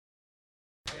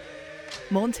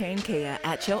Montane Kia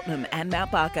at Cheltenham and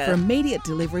Mount Barker for immediate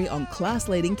delivery on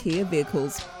class-leading Kia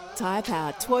vehicles. Tyre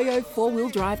Power Toyo 4-wheel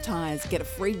drive tyres. Get a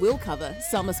free wheel cover.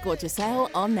 Summer Scorcher sale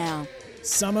on now.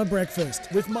 Summer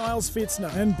Breakfast with Miles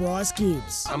Fitzner and Bryce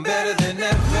Gibbs. I'm better than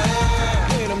ever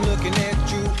when I'm looking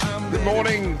at you. Good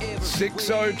morning,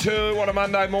 6:02 on a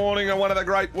Monday morning, and one of the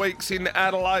great weeks in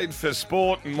Adelaide for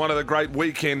sport and one of the great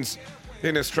weekends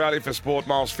in Australia for sport.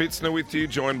 Miles Fitzner with you,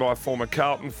 joined by former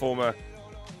Carlton, former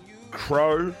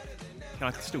Crow. Can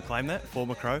I still claim that?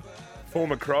 Former Crow?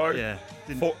 Former Crow. Yeah.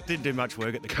 Didn't do much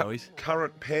work at the Crowies.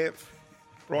 Current Panth.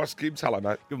 Bryce Gibbs, hello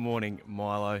mate. Good morning,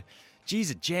 Milo.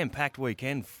 Geez, a jam-packed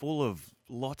weekend full of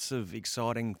lots of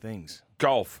exciting things.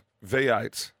 Golf,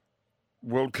 V8s,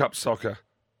 World Cup soccer,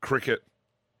 cricket,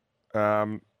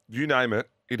 you name it,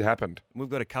 it happened. We've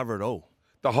got to cover it all.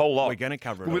 The whole lot. We're going to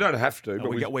cover it Well, all. we don't have to,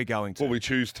 No, but we're going to. Well, we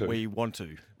choose to. We want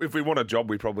to. If we want a job,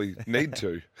 we probably need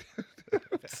to.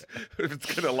 If it's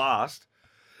going to last.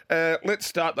 Let's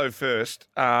start, though, first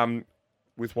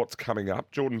with what's coming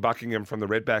up. Jordan Buckingham from the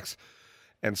Redbacks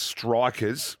and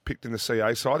Strikers picked in the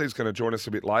CA side. He's going to join us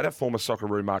a bit later. Former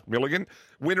Socceroo Mark Milligan.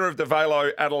 Winner of the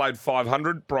Velo Adelaide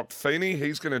 500, Brock Feeney.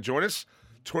 He's going to join us.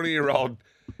 20-year-old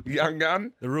young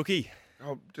gun. The rookie.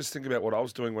 Oh, just think about what I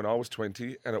was doing when I was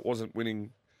 20 and it wasn't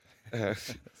winning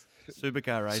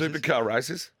Supercar races. supercar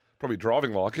races. Probably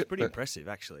driving like it. Pretty but impressive,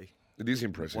 actually. It is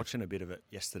impressive. Watching a bit of it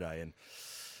yesterday, and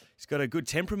he's got a good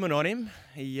temperament on him.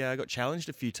 He got challenged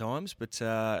a few times, but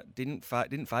didn't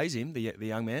faze him, the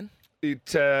young man.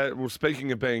 Well,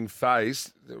 speaking of being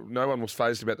phased, no one was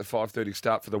phased about the 5:30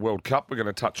 start for the World Cup. We're going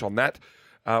to touch on that.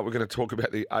 We're going to talk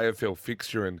about the AFL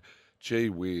fixture, and gee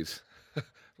whiz,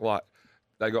 like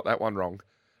they got that one wrong.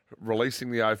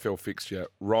 Releasing the AFL fixture,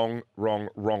 wrong,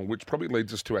 which probably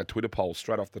leads us to our Twitter poll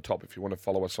straight off the top. If you want to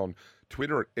follow us on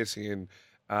Twitter at SEN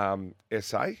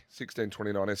SA,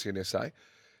 1629 SEN SA,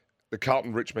 the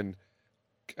Carlton Richmond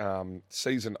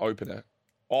season opener.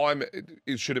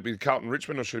 Should it be Carlton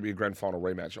Richmond or should it be a grand final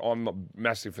rematch? I'm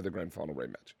massive for the grand final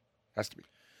rematch. Has to be.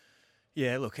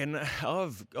 Yeah, look, and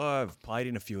I've played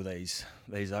in a few of these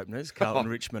openers, Carlton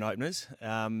Richmond openers,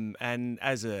 and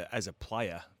as a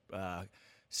player,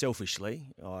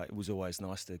 selfishly, it was always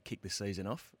nice to kick the season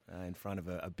off in front of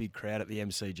a big crowd at the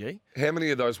MCG. How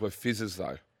many of those were fizzes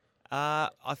though?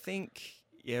 I think,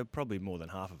 yeah, probably more than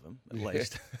half of them, at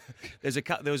least.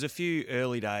 There was a few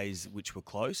early days which were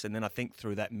close, and then I think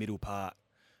through that middle part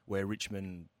where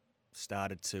Richmond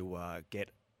started to get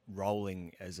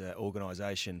rolling as an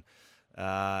organisation,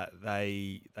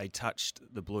 they touched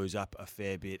the Blues up a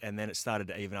fair bit, and then it started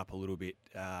to even up a little bit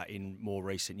in more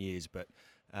recent years. But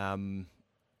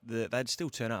they'd still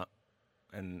turn up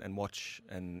and watch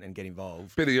and get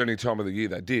involved. Be the only time of the year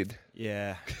they did.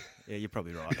 Yeah. Yeah, you're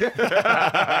probably right.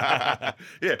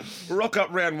 Yeah, rock up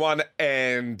round one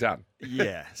and done.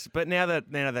 Yes, but now that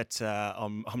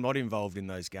I'm not involved in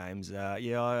those games,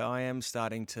 I am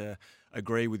starting to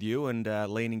agree with you and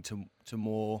leaning to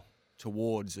more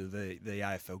towards the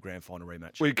AFL Grand Final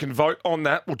rematch. We can vote on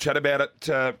that. We'll chat about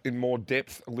it in more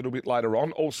depth a little bit later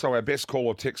on. Also, our best call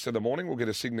or text of the morning, we'll get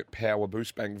a Signet Power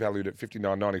Boost Bank valued at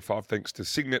 $59.95. Thanks to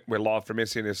Signet. We're live from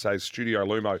SNSA's Studio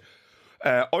Lumo.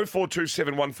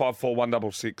 0427 154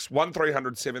 166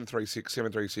 1300 736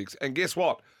 736. And guess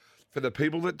what? For the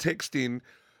people that text in,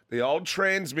 the old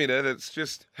transmitter that's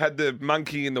just had the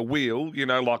monkey in the wheel,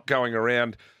 like going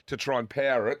around to try and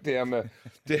power it down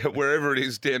wherever it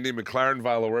is, down near McLaren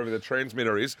Vale or wherever the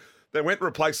transmitter is. They went and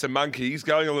replaced the monkeys,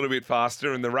 going a little bit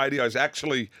faster, and the radios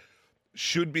actually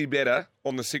should be better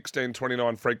on the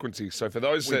 1629 frequency. So for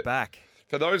those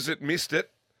that missed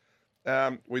it,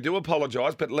 we do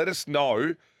apologise, but let us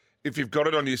know if you've got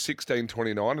it on your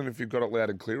 1629 and if you've got it loud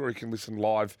and clear, or you can listen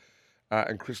live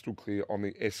and crystal clear on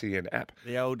the SEN app.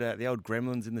 The old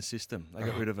gremlins in the system. They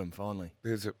got rid of them finally.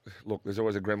 There's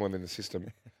always a gremlin in the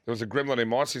system. There was a gremlin in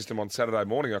my system on Saturday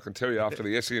morning, I can tell you, after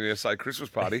the SENSA Christmas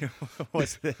party.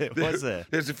 Was there?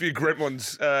 There's a few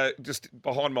gremlins just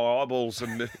behind my eyeballs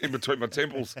and in between my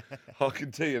temples. I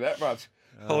can tell you that much.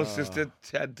 I was just a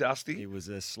tad dusty. It was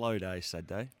a slow day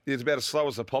Saturday. It was about as slow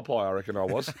as a Popeye, I reckon I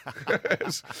was.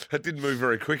 It didn't move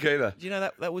very quick either. Do you know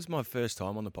that was my first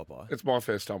time on the Popeye? It's my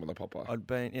first time on the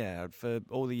Popeye. For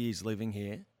all the years living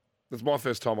here. It's my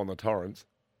first time on the Torrens.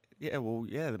 Yeah, well,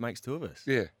 yeah, that makes two of us.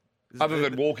 Yeah. Other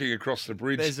than walking across the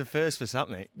bridge. There's a first for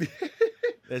something.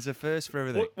 There's a first for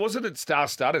everything. Wasn't it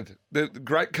star-studded? The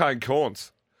great Kane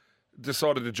Corns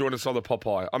decided to join us on the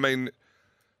Popeye. I mean,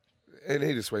 and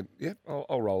he just went, yeah,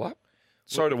 I'll roll up.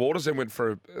 Soda Waters then went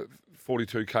for a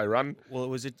 42K run. Well, it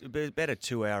was about a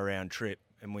 2-hour round trip.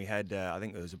 and we had I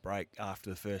think there was a break after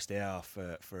the first hour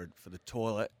for the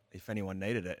toilet if anyone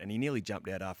needed it, and he nearly jumped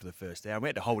out after the first hour. We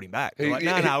had to hold him back. We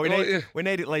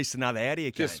need at least another out of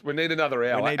you, Kane. We need another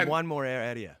hour. We need one more hour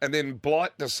out of you. And then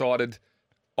Blight decided,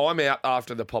 I'm out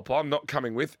after the pop. I'm not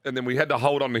coming with. And then we had to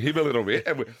hold on to him a little bit,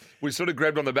 and we sort of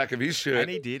grabbed on the back of his shirt. And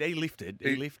he did. He lifted.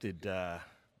 He lifted.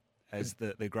 As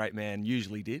the great man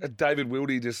usually did. And David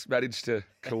Wildy just managed to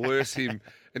coerce him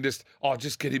and just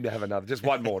get him to have another. Just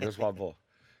one more.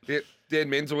 Yeah, Dan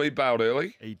Menzel, he bailed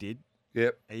early. He did.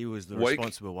 Yep. He was the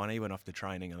responsible one. He went off to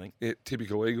training, I think. Yeah,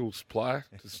 typical Eagles player.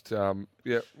 Just, when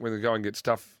the going gets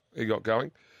tough, he got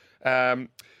going.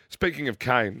 Speaking of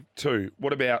Kane, too,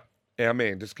 what about our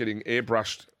man just getting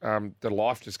airbrushed, the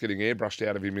life just getting airbrushed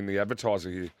out of him in the advertiser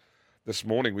here this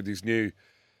morning with his new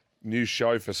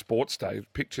show for Sports Day.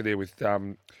 Picture there with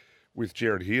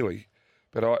Jared Healy.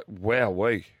 But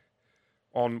wowee.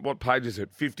 On what page is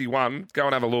it? 51. Go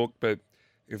and have a look. But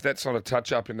if that's not a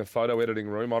touch-up in the photo editing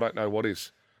room, I don't know what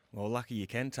is. Well, lucky you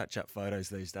can touch up photos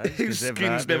these days. His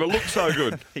skin's never looked so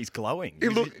good. He's glowing.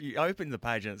 You open the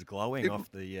page and it's glowing off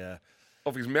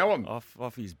his melon.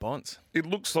 Off his bonds. It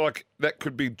looks like that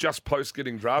could be just post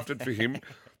getting drafted for him.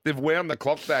 They've wound the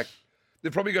clock back.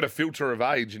 They've probably got a filter of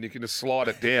age and you can just slide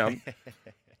it down.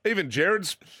 Even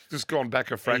Jared's just gone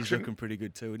back a fraction. He's looking pretty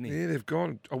good too, isn't he? Yeah, they've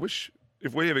gone. I wish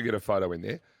if we ever get a photo in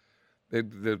there,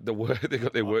 they've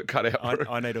got their work cut out.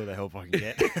 I need all the help I can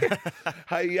get.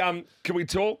 Hey, can we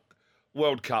talk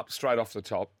World Cup straight off the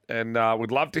top? And we'd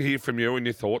love to hear from you and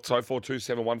your thoughts.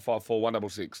 0427 154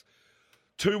 166.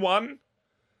 2-1.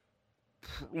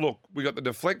 Look, we got the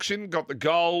deflection, got the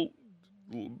goal,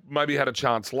 maybe had a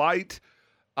chance late.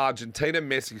 Argentina,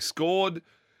 Messi scored.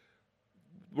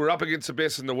 We're up against the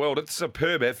best in the world. It's a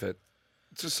superb effort.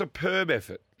 It's a superb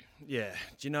effort. Yeah.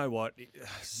 Do you know what?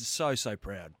 So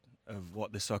proud of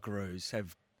what the Socceroos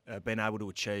have been able to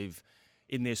achieve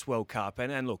in this World Cup.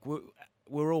 And look,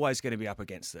 we're always going to be up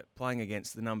against it. Playing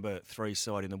against the number 3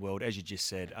 side in the world, as you just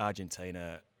said,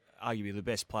 Argentina, arguably the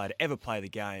best player to ever play the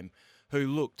game, who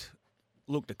looked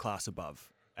a class above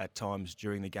at times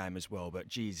during the game as well. But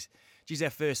geez, our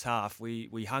first half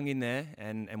we hung in there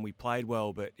and we played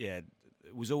well. But yeah,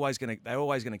 it was always they're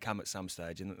always going to come at some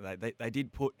stage, and they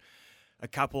did put a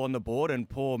couple on the board. And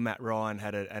poor Matt Ryan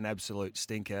had an absolute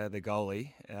stinker, the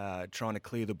goalie, trying to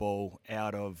clear the ball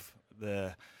out of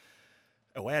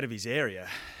his area.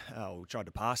 Tried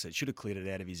to pass it, should have cleared it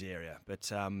out of his area. But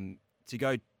to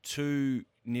go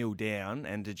 2-0 down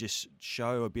and to just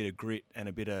show a bit of grit and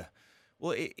a bit of,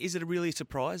 well, is it really a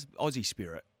surprise? Aussie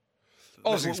spirit.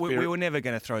 We were never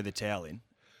going to throw the towel in.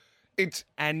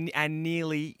 And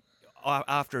nearly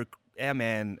after our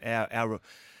man, our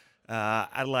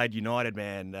Adelaide United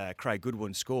man, Craig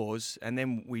Goodwin scores, and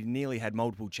then we nearly had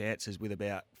multiple chances with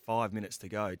about 5 minutes to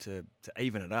go to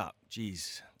even it up.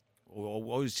 Jeez,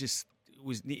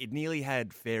 it nearly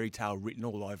had fairy tale written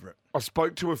all over it. I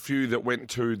spoke to a few that went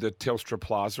to the Telstra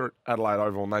Plaza at Adelaide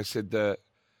Oval, and they said that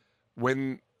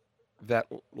when that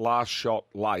last shot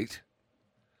late,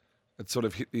 it sort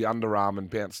of hit the underarm and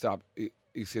bounced up.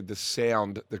 He said the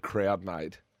sound the crowd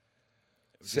made.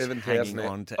 7,000.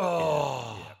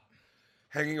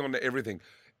 Hanging on to everything.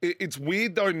 It's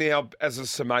weird though now as a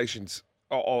summations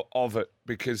of it,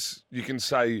 because you can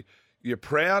say you're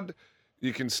proud,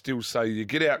 you can still say you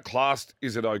get outclassed.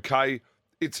 Is it okay?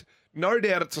 It's no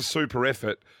doubt it's a super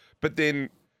effort, but then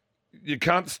you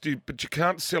can't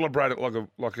celebrate it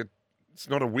like it's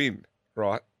not a win,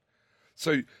 right?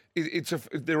 So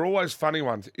they're always funny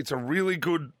ones. It's a really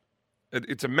good.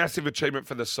 It's a massive achievement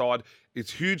for the side.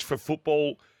 It's huge for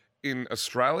football in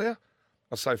Australia.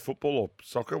 I say football or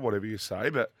soccer, whatever you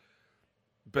say,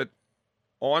 but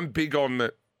I'm big on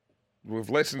that. With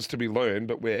lessons to be learned,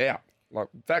 but we're out. Like,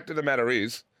 fact of the matter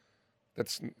is,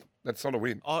 that's not a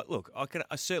win. Look,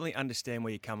 I certainly understand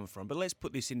where you're coming from, but let's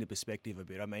put this into perspective a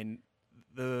bit. I mean,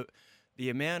 the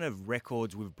amount of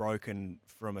records we've broken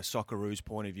from a Socceroos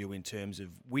point of view in terms of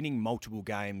winning multiple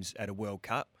games at a World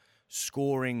Cup,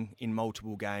 scoring in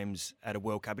multiple games at a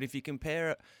World Cup. But if you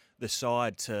compare the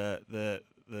side to the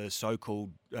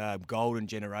so-called golden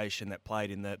generation that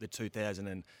played in the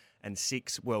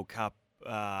 2006 World Cup,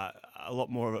 a lot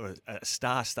more of a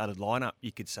star-studded lineup,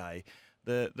 you could say.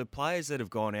 The players that have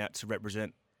gone out to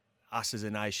represent us as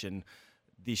a nation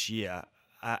this year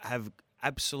have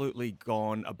absolutely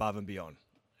gone above and beyond.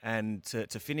 And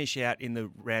to finish out in the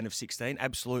round of 16,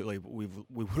 absolutely, we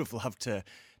would have loved to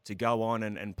go on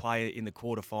and play in the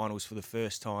quarterfinals for the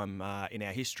first time in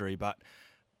our history. But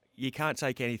you can't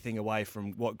take anything away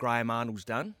from what Graham Arnold's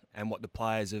done and what the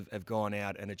players have gone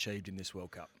out and achieved in this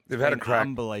World Cup. They've had a crack.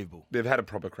 Unbelievable. They've had a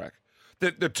proper crack.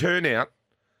 The turnout,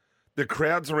 The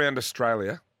crowds around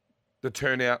Australia, the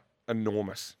turnout,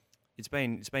 enormous. It's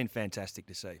been fantastic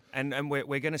to see, and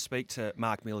we're going to speak to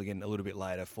Mark Milligan a little bit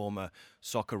later, former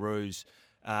Socceroos,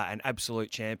 an absolute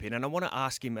champion, and I want to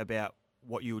ask him about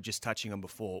what you were just touching on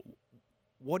before.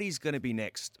 What is going to be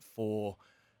next for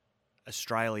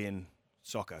Australian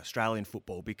soccer, Australian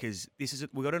football? Because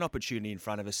we've got an opportunity in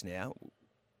front of us now.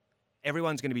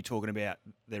 Everyone's going to be talking about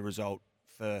their result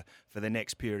for the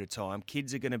next period of time.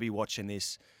 Kids are going to be watching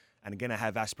this and are going to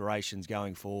have aspirations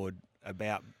going forward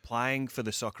about playing for the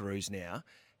Socceroos now.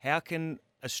 How can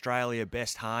Australia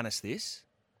best harness this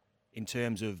in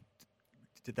terms of,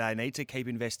 do they need to keep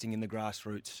investing in the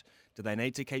grassroots? Do they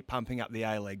need to keep pumping up the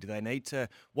A-League?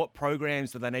 What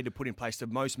programs do they need to put in place to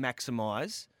most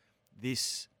maximise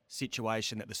this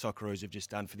situation that the Socceroos have just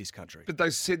done for this country? But they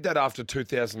said that after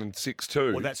 2006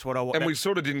 too. Well, that's what I want. And we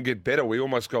sort of didn't get better. We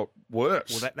almost got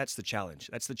worse. Well, that's the challenge.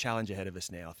 That's the challenge ahead of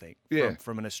us now, I think,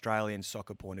 from an Australian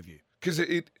soccer point of view. Because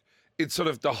it's sort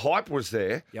of, the hype was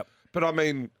there. Yep. But I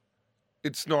mean,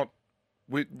 it's not.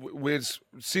 We're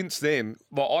since then.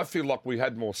 Well, I feel like we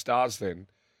had more stars then.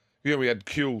 You know, we had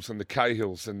Kuhls and the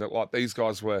Cahills, and these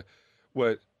guys were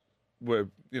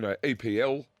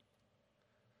EPL.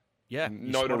 Yeah,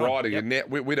 notoriety, and now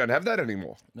we don't have that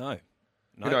anymore. No.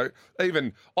 You know,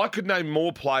 even I could name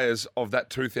more players of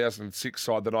that 2006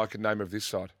 side than I could name of this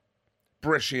side.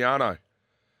 Bresciano,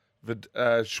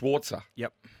 Schwarzer.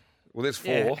 Yep. Well, there's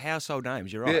 4. Yeah, household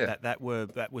names. You're right. Yeah. That were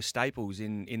staples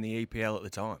in the EPL at the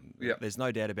time. Yeah. There's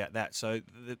no doubt about that. So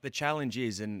the challenge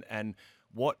is, and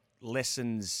what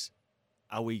lessons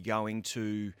are we going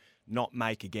to not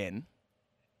make again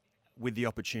with the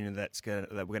opportunity that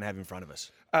we're going to have in front of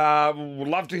us? We'd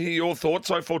love to hear your thoughts.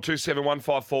 0427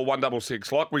 154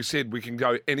 166. Like we said, we can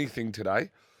go anything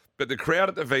today, but the crowd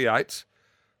at the V8s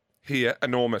here,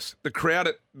 enormous. The crowd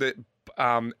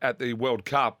at the World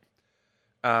Cup,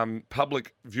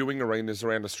 public viewing arenas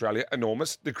around Australia,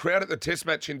 enormous. The crowd at the Test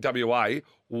match in WA,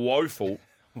 woeful.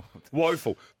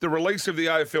 Woeful. The release of the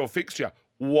AFL fixture,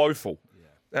 woeful.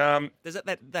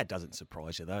 That doesn't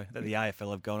surprise you, though, that the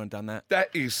AFL have gone and done that?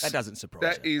 That doesn't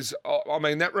surprise you.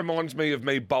 That reminds me of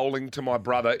me bowling to my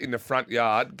brother in the front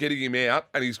yard, getting him out,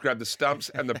 and he's grabbed the stumps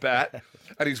and the bat,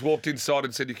 and he's walked inside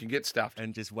and said, "You can get stuffed."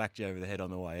 And just whacked you over the head on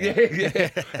the way out.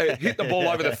 Yeah. Hit the ball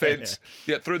over the fence,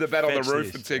 threw the bat on the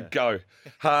roof and said, "Go."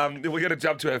 We're going to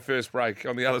jump to our first break.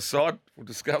 On the other side, we'll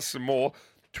discuss some more.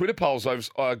 Twitter polls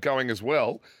are going as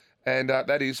well, and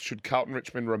that is, should Carlton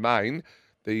Richmond remain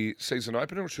the season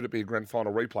opener, or should it be a grand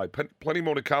final replay? Plenty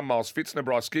more to come. Miles Fitzner,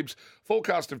 Bryce Gibbs.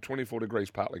 Forecast of 24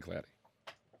 degrees, partly cloudy.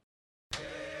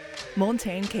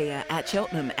 Montane Kia at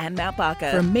Cheltenham and Mount Barker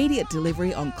for immediate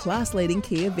delivery on class-leading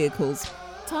Kia vehicles.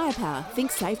 Tyre Power. Think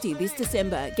safety this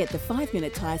December. Get the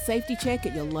 5-minute tyre safety check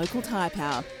at your local Tyre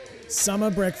Power.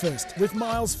 Summer breakfast with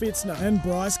Miles Fitzner and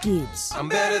Bryce Gibbs. I'm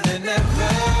better than ever.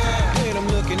 When I'm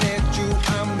looking at you,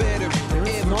 I'm better.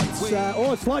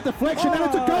 A slight deflection, and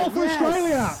it's a goal for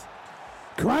Australia.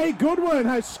 Craig Goodwin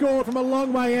has scored from a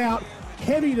long way out.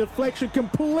 Heavy deflection,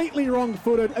 completely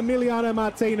wrong-footed, Emiliano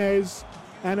Martinez.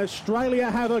 And Australia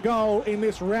have a goal in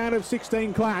this round of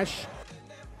 16 clash.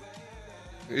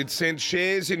 It sent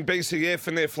shares in BCF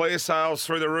and their flare sales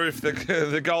through the roof.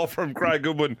 The goal from Craig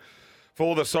Goodwin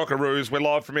for the Socceroos. We're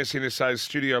live from SNSA's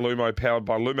Studio Lumo, powered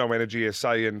by Lumo Energy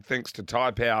SA, and thanks to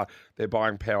Tyre Power, their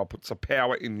buying power puts the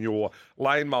power in your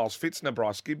lane. Miles Fitzner,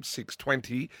 Bryce Gibbs,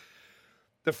 6:20.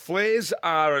 The flares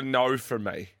are a no for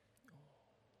me.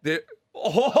 They're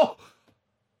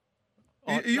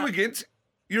you against?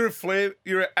 You're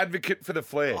an advocate for the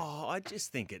flare. Oh, I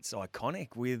just think it's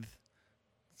iconic with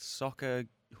soccer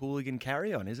hooligan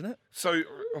carry-on, isn't it? So,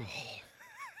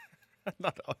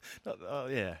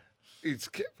 yeah. It's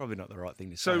probably not the right thing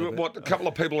to say. So, a couple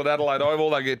of people at Adelaide Oval,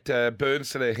 they get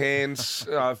burns to their hands.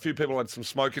 A few people had some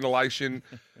smoke inhalation.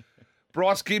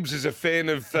 Bryce Gibbs is a fan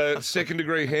of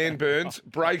second-degree hand burns,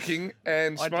 braking,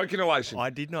 and smoke inhalation. I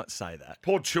did not say that.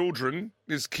 Poor children.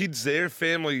 There's kids there,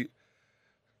 family.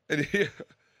 And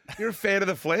you're a fan of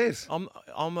the flares. I'm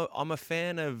a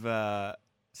fan of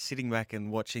sitting back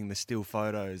and watching the still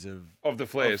photos of the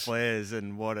flares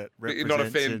and what it represents. You're not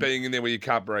a fan being in there where you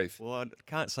can't breathe. Well, I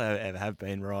can't say I ever have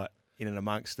been right in and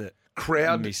amongst it.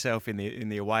 Crowd myself in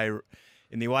the away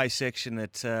section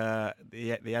at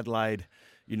the Adelaide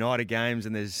United games,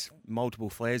 and there's multiple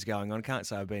flares going on. I can't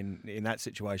say I've been in that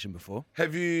situation before.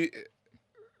 Have you?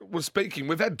 Well, speaking,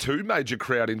 we've had 2 major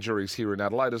crowd injuries here in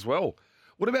Adelaide as well.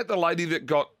 What about the lady that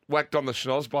got whacked on the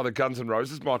schnoz by the Guns N'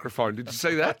 Roses microphone? Did you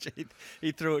see that?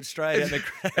 He threw it straight at the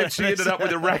crowd. And she ended up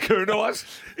with a raccoon eyes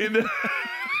in the...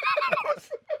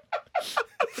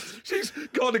 She's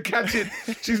gone to catch it.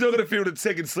 She's not going to field at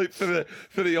second slip for the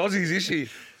Aussies, is she?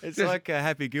 It's like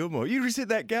Happy Gilmore. You reset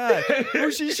that guard. Well,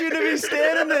 she shouldn't have been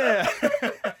standing there.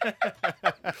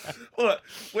 Look,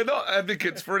 we're not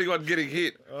advocates for anyone getting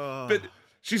hit, but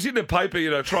she's in the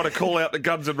paper, trying to call out the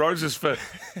Guns N' Roses for.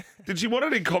 Did she want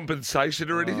any compensation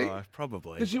or anything?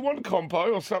 Probably. Did she want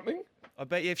compo or something? I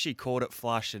bet you if she caught it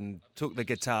flush and took the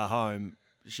guitar home,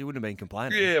 she wouldn't have been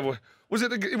complaining. Yeah, well,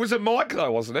 it was a mic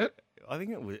though, wasn't it? I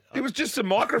think it was. It was just a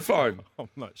microphone. I'm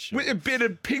not sure. With a bit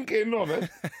of pink end on it,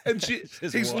 and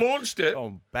he's what? launched it.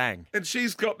 Oh, bang! And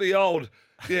she's got the old,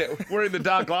 wearing the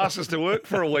dark glasses to work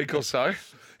for a week or so.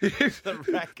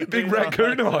 The big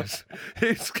raccoon eyes.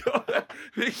 He's got a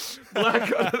big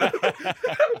black.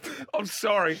 I'm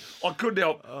sorry, I couldn't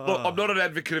help. Look, I'm not an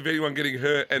advocate of anyone getting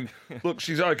hurt, and look,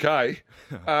 she's okay.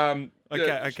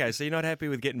 Okay. So you're not happy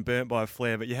with getting burnt by a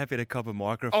flare, but you're happy to cop a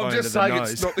microphone. I'm just saying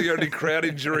it's not the only crowd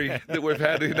injury that we've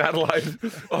had in Adelaide.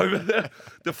 Over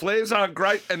the flares aren't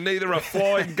great, and neither are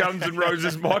flying Guns N'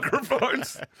 Roses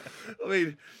microphones. I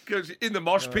mean, goes in the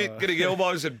mosh pit, getting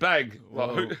elbows and bang.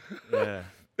 Yeah.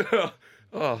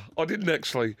 I didn't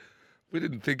actually. We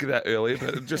didn't think of that earlier,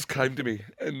 but it just came to me,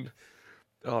 and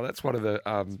that's one of the.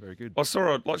 Very good. I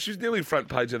saw her she was nearly front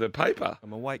page of the paper.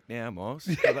 I'm awake now, Miles.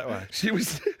 Go that way. She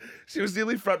was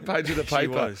nearly front page of the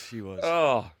paper. She was.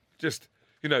 Oh, just.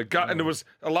 And it was.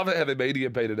 I love it how the media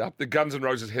beat it up. The Guns N'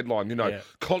 Roses headline,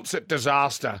 concert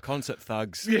disaster. Concert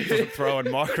thugs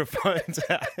throwing microphones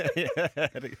out.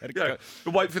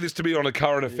 Wait for this to be on a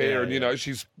current affair, and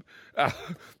she's.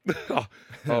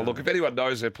 Look, if anyone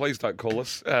knows her, please don't call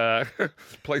us.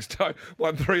 Please don't.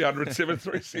 1300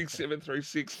 736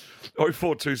 736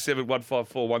 0427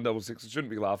 154 166. I shouldn't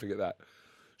be laughing at that.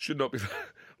 Should not be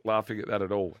laughing at that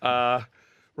at all. Right,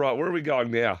 where are we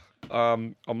going now?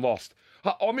 I'm lost.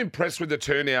 I'm impressed with the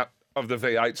turnout of the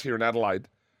V8s here in Adelaide.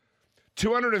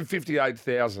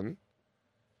 258,000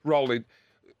 rolled in.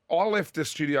 I left the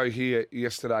studio here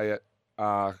yesterday at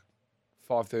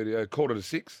 5:30,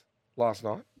 5:45 last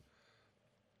night.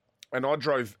 And I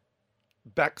drove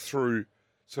back through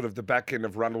sort of the back end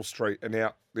of Rundle Street and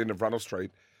out the end of Rundle Street.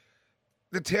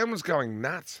 The town was going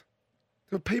nuts.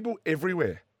 There were people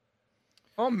everywhere.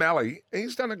 Oh, Mally,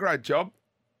 he's done a great job.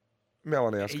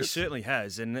 Malinowski. He certainly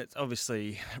has, and it's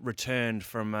obviously returned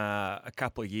from a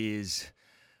couple of years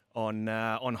on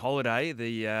holiday,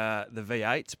 the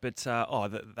V8s, but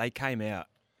they came out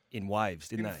in waves,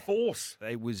 didn't they? Force.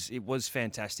 It was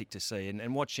fantastic to see,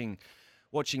 and watching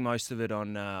most of it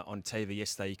on TV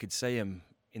yesterday, you could see him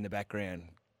in the background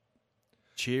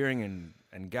cheering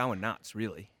and going nuts.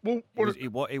 Really,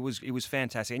 well, it was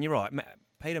fantastic, and you're right.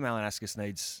 Peter Malinowski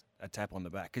needs a tap on the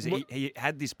back because he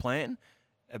had this plan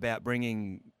about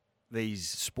bringing these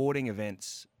sporting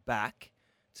events back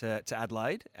to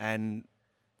Adelaide, and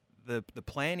the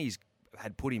plan he's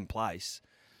had put in place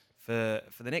for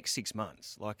the next 6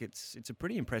 months. Like it's a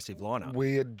pretty impressive lineup.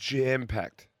 We're jam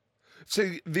packed.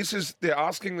 See, they're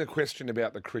asking the question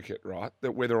about the cricket, right?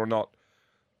 That whether or not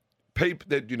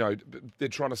they're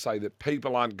trying to say that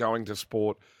people aren't going to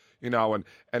sport, and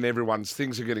everyone's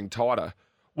things are getting tighter.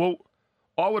 Well,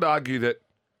 I would argue that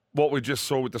what we just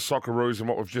saw with the Socceroos and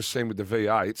what we've just seen with the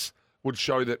V8s would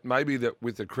show that maybe that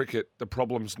with the cricket, the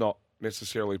problem's not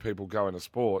necessarily people going to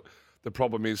sport. The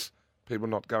problem is people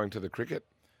not going to the cricket.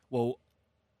 Well,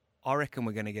 I reckon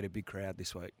we're going to get a big crowd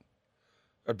this week.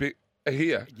 A bit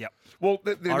here? Yep. Well,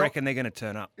 I reckon they're going to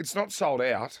turn up. It's not sold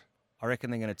out. I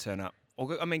reckon they're going to turn up.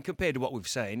 I mean, compared to what we've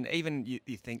seen, even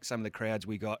you think some of the crowds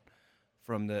we got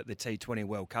from the T20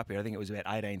 World Cup here, I think it was about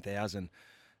 18,000,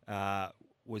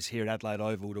 was here at Adelaide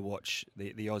Oval to watch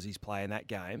the Aussies play in that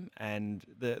game. And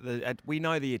we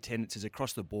know the attendance is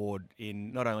across the board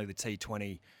in not only the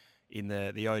T20, in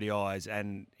the ODIs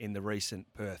and in the recent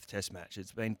Perth Test match.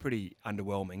 It's been pretty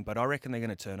underwhelming, but I reckon they're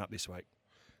going to turn up this week.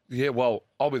 Yeah, well,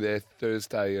 I'll be there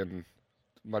Thursday and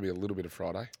maybe a little bit of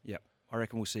Friday. Yep. I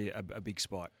reckon we'll see a big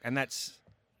spike. And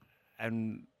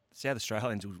South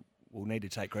Australians will need to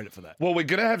take credit for that. Well, we're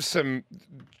going to have some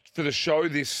for the show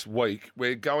this week.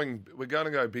 We're going to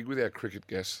go big with our cricket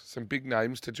guests. Some big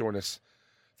names to join us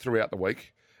throughout the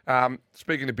week.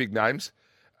 Speaking of big names,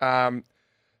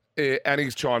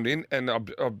 Annie's chimed in, and I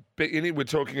bet you we're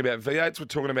talking about V8s, we're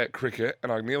talking about cricket, and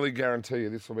I nearly guarantee you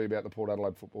this will be about the Port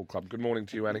Adelaide Football Club. Good morning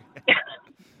to you, Annie.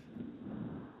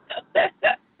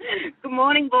 Good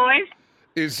morning, boys.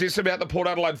 Is this about the Port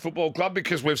Adelaide Football Club?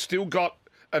 Because we've still got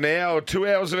an hour, 2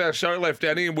 hours of our show left,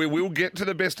 Annie, and we will get to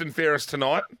the best and fairest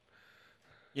tonight.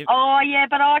 Yep. Oh, yeah,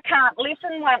 but I can't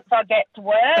listen once I get to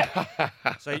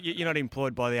work. So you're not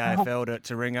employed by the AFL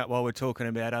to ring up while we're talking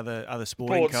about other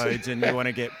sporting codes, and you want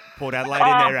to get Port Adelaide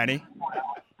in there, Annie?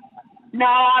 No,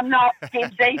 I'm not,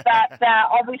 Gibbsy, but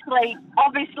obviously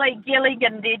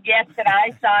Gilligan did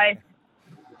yesterday, so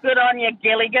good on you,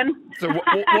 Gilligan. So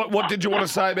what did you want to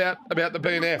say about the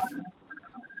BNF?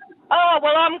 Oh,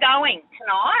 well, I'm going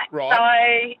tonight. Right.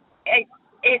 So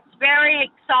it's very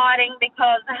exciting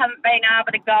because I haven't been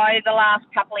able to go the last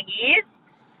couple of years.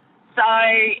 So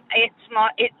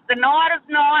it's the night of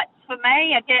nights for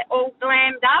me. I get all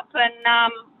glammed up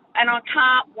and I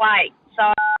can't wait.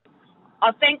 So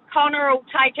I think Connor will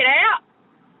take it out.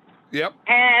 Yep.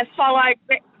 And followed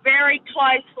very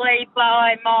closely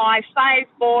by my fave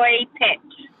boy, Pet.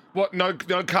 What, no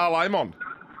Carl Amon?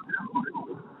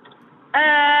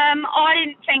 I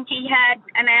didn't think he had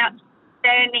an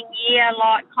outstanding year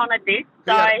like Connor did,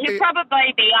 so he'll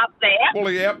probably be up there. Well,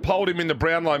 he outpolled him in the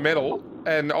Brownlow medal,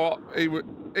 and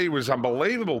he was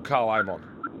unbelievable, Carl Amon.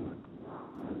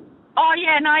 Oh,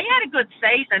 yeah, no, he had a good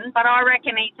season, but I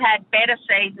reckon he's had better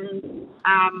seasons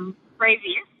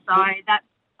previous, so that's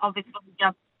obviously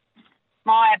just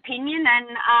my opinion,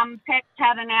 and Pep's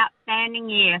had an outstanding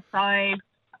year, so...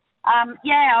 I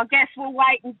guess we'll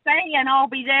wait and see, and I'll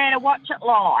be there to watch it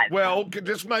live. Well,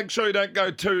 just make sure you don't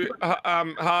go too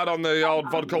hard on the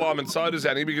old vodka lime and sodas,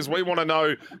 Annie, because we want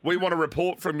to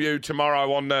report from you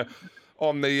tomorrow on the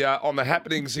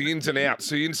happenings, the ins and outs,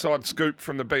 the inside scoop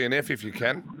from the BNF, if you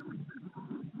can.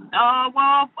 Oh,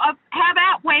 well, how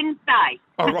about Wednesday?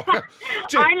 Oh, right.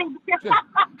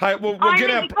 Hey, we'll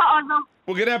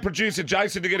get our producer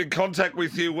Jason to get in contact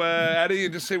with you, Annie,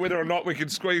 and just see whether or not we can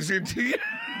squeeze into you.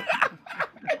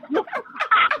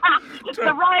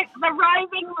 the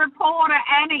raving reporter,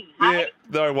 Annie. Yeah,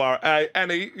 don't worry. Hey,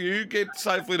 Annie, you get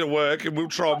safely to work, and we'll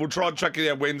try and track you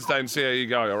down Wednesday and see how you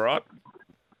go. All right?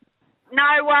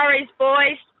 No worries,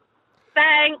 boys.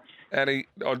 Thanks. Annie,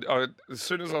 as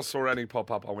soon as I saw Annie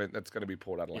pop up, I went, "That's going to be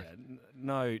Port Adelaide."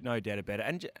 Yeah, no doubt about it.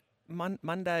 And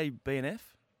Monday BNF,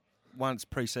 once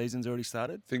pre-season's already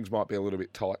started, things might be a little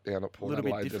bit tight down at Port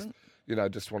Adelaide. A little bit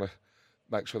different. Just want to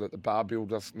make sure that the bar bill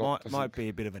doesn't might be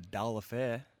a bit of a dull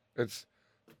affair. It's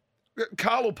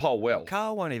Carl will poll well.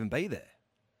 Carl won't even be there.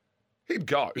 He'd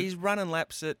go. He's running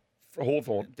laps at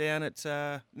Hawthorn down at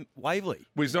Waverley.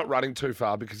 Well, he's not running too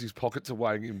far because his pockets are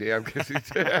weighing him down because he's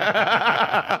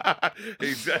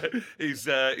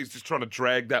just trying to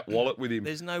drag that wallet with him.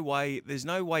 There's no way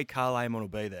Carl Amon will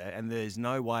be there, and there's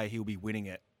no way he'll be winning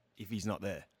it if he's not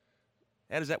there.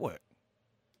 How does that work?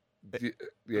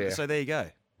 Yeah. So there you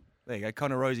go.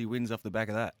 Connor Rosie wins off the back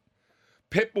of that.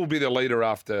 Pep will be the leader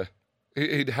after.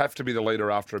 He'd have to be the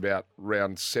leader after about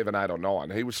round 7, 8 or 9.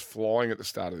 He was flying at the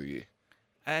start of the year.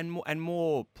 And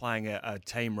more playing a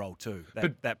team role too.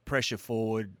 That pressure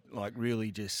forward, like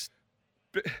really just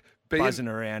buzzing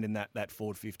around in that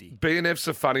forward 50. BNFs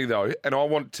are funny though, and I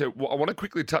want to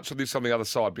quickly touch on this on the other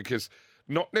side because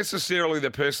not necessarily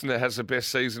the person that has the best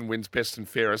season wins best and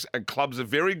fairest, and clubs are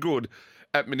very good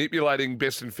at manipulating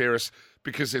best and fairest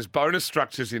because there's bonus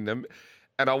structures in them.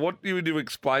 And I want you to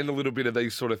explain a little bit of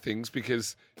these sort of things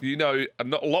because you know a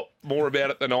lot more about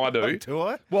it than I do. Do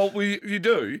I? Well, you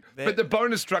do. But the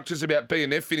bonus structures about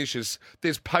BNF finishes,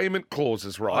 there's payment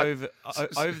clauses, right?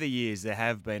 Over the years, there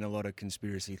have been a lot of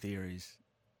conspiracy theories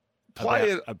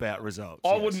about results.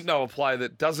 I wouldn't know a player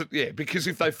that doesn't, because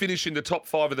if they finish in the top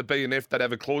 5 of the BNF, they'd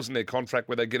have a clause in their contract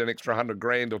where they get an extra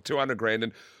 $100,000 or $200,000.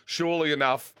 And surely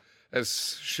enough,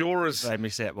 as sure as they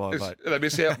miss out by a vote. They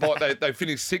miss out by they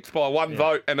finish 6th by one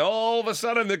vote, and all of a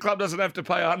sudden the club doesn't have to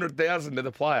pay $100,000 to the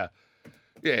player.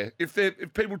 Yeah, if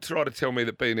people try to tell me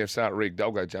that BNFs aren't rigged,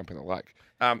 I'll go jump in the lake.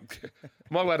 Am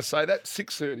I allowed to say that?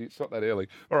 6:30, it's not that early.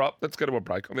 All right, let's go to a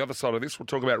break. On the other side of this, we'll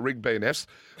talk about rigged BNFs.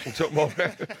 We'll talk more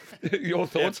about your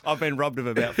thoughts. I've been robbed of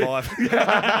about 5.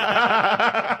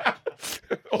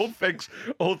 All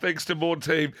thanks to Maud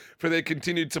Team for their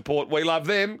continued support. We love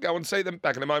them. Go and see them.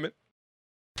 Back in a moment.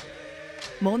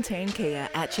 Montane Kia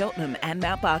at Cheltenham and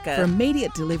Mount Barker for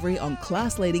immediate delivery on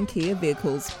class-leading Kia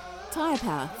vehicles. Tyre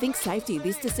Power. Think safety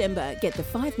this December. Get the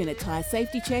 5-minute tyre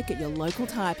safety check at your local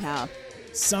Tyre Power.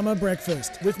 Summer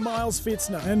breakfast with Miles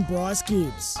Fitzner and Bryce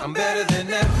Gibbs. I'm better than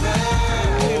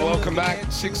ever. Welcome back.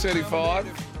 6:35.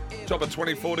 Top of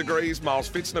 24 degrees. Miles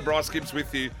Fitzner, Bryce Gibbs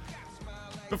with you.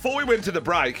 Before we went to the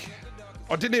break,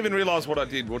 I didn't even realise what I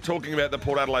did. We're talking about the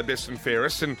Port Adelaide Best and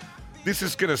Fairest, and this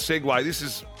is going to segue. This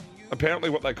is apparently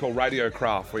what they call radio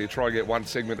craft, where you try and get one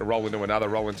segment to roll into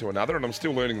another, and I'm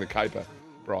still learning the caper,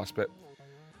 Bryce, but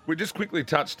we just quickly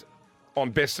touched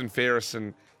on Best and Fairest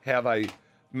and how they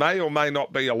may or may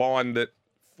not be aligned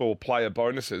for player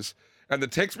bonuses. And the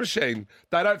text machine,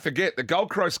 they don't forget, the Gold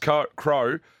Coast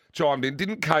Crow chimed in.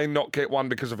 Didn't Kane not get one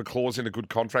because of a clause in a good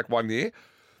contract one year?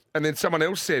 And then someone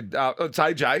else said, it's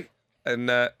AJ, and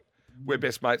We're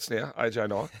best mates now, AJ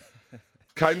and I.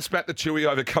 Kane spat the Chewy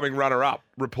over coming runner-up,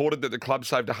 reported that the club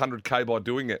saved 100K by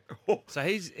doing it. So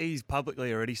he's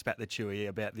publicly already spat the Chewy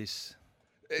about this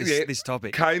Yeah, this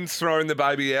topic. Kane's throwing the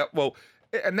baby out. Well,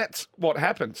 and that's what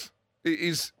happens,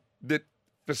 is that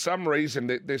for some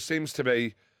reason there seems to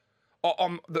be...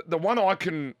 the one I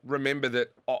can remember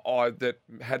that that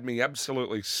had me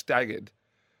absolutely staggered,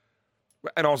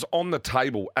 and I was on the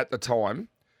table at the time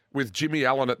with Jimmy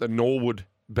Allen at the Norwood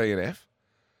BNF,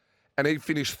 and he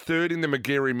finished third in the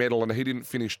Magarey medal, and he didn't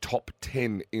finish top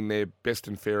 10 in their best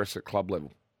and fairest at club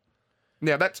level.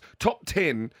 Now, that's top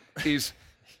 10 is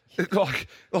like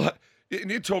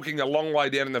you're talking a long way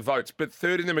down in the votes, but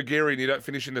third in the Magarey and you don't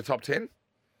finish in the top 10?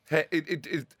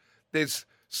 There's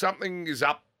something is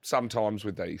up sometimes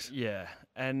with these. Yeah,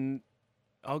 and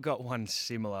I got one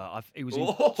similar. It was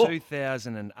in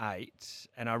 2008,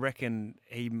 and I reckon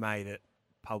he made it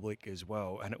public as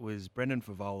well, and it was Brendan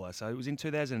Favola. So it was in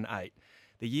 2008.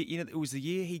 The year, it was the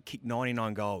year he kicked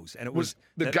 99 goals, and it was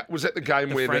was that the game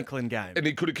the where Franklin game, and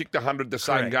he could have kicked 100 the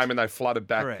same Correct. game, and they flooded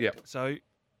back. Correct. Yep. So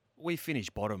we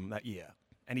finished bottom that year,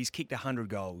 and he's kicked 100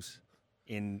 goals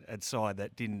in a side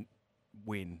that didn't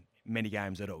win many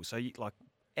games at all. So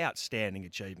outstanding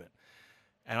achievement,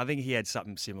 and I think he had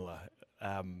something similar.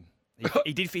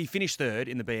 He finished third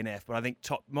in the BNF, but I think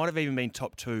might have even been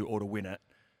top 2 or to win it.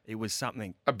 It was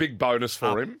something A big bonus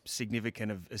for him.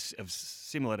 significant of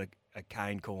similar to a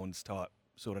Kane Corns type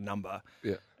sort of number.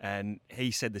 Yeah. And he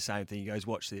said the same thing. He goes,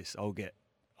 "Watch this. I'll get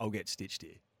stitched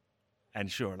here."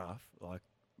 And sure enough,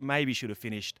 maybe should have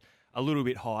finished a little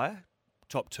bit higher,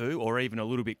 top 2, or even a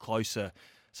little bit closer.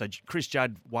 So Chris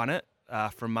Judd won it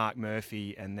from Mark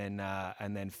Murphy, and then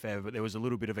Fev, but there was a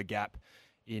little bit of a gap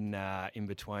in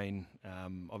between.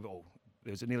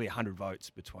 There was nearly 100 votes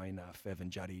between Fev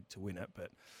and Juddy to win it,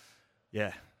 but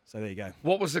yeah. So there you go.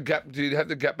 What was the gap? Did you have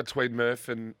the gap between Murph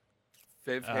and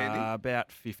Fev handy?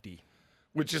 About 50.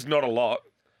 Which is not a lot.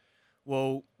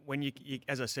 Well, when you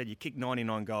as I said, you kick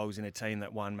 99 goals in a team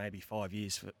that won maybe 5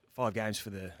 games for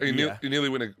the year. You nearly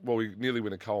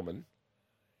win a Coleman.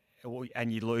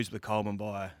 And you lose the Coleman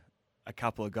by a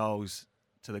couple of goals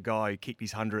to the guy who kicked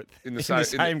his 100th in the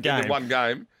same game. In the one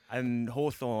game. And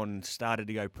Hawthorn started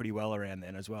to go pretty well around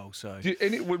then as well. So,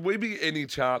 would we be any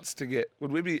chance to get?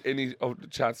 Would we be any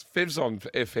chance? Fev's on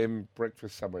FM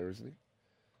breakfast somewhere, isn't he?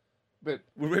 But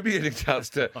would there be any chance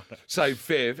to say,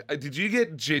 Fev, did you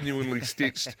get genuinely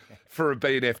stitched for a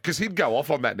BNF? Because he'd go off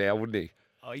on that now, wouldn't he?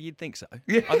 Oh, you'd think so.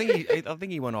 Yeah. I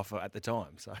think he went off at the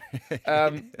time. So,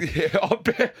 yeah, I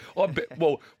bet.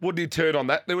 Well, wouldn't he turn on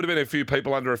that? There would have been a few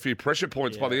people under a few pressure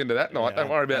points by the end of that night. Don't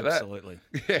worry about absolutely.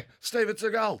 that. Yeah, Steve, it's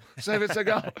a goal. Steve, it's a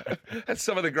goal. That's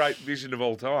some of the great vision of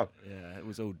all time. Yeah, it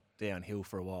was all downhill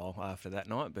for a while after that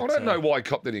night. But I don't know why he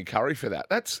copped any curry for that.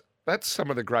 That's some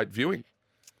of the great viewing.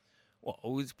 Well, it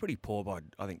was pretty poor by,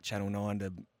 I think, Channel 9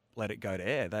 to let it go to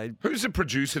air. Who's the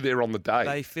producer there on the day?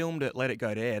 They filmed it, let it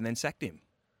go to air, and then sacked him.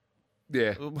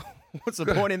 Yeah. What's the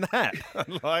point in that?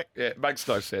 Yeah, it makes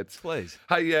no sense. Please.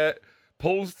 Hey,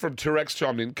 Paul from Turex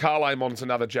chimed in. Carl Amon's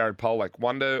another Jared Polak.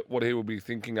 Wonder what he will be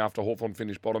thinking after Hawthorn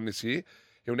finished bottom this year.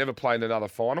 He'll never play in another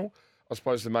final. I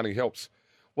suppose the money helps.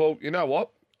 Well, you know what?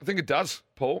 I think it does,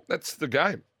 Paul. That's the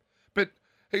game. But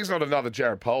he's not another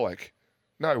Jared Polak.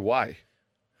 No way.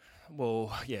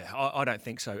 Well, yeah, I don't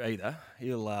think so either.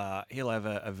 He'll have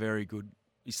a very good.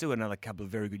 He's still got another couple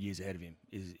of very good years ahead of him.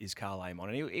 Is Carl Amon,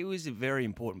 and he was a very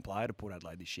important player to Port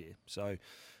Adelaide this year. So,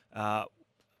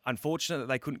 unfortunate that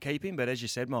they couldn't keep him. But as you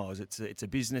said, Miles, it's a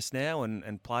business now,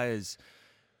 and players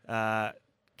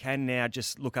can now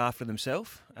just look after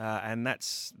themselves, and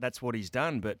that's what he's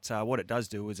done. But what it does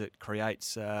do is it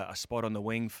creates a spot on the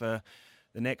wing for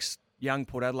the next young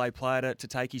Port Adelaide player to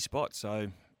take his spot.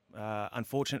 So.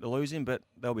 Unfortunate to lose him, but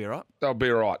they'll be all right. They'll be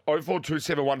all right.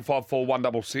 0427 154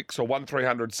 166 or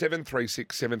 1300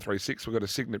 736 736. We've got a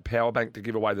Signet power bank to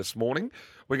give away this morning.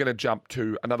 We're going to jump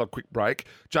to another quick break.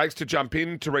 Jake's to jump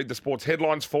in to read the sports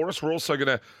headlines for us. We're also going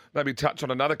to maybe touch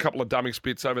on another couple of dummy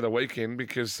spits over the weekend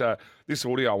because this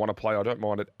audio I want to play, I don't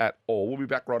mind it at all. We'll be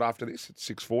back right after this at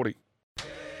 6:40.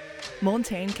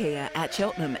 Montane Kia at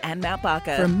Cheltenham and Mount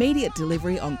Barker for immediate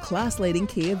delivery on class-leading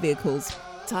Kia vehicles.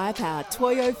 Tyre Power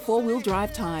Toyo 4-wheel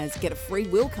drive tyres. Get a free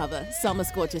wheel cover. Summer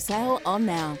Scorcher sale on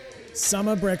now.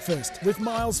 Summer breakfast with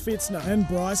Miles Fitzner and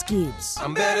Bryce Gibbs.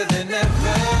 I'm better than ever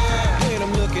when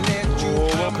I'm looking at you.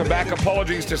 Welcome back.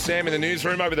 Apologies to Sam in the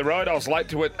newsroom over the road. I was late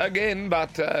to it again,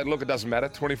 but look, it doesn't matter.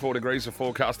 24 degrees of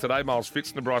forecast today. Miles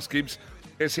Fitzner, Bryce Gibbs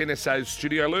SNSA's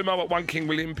Studio Lumo at One King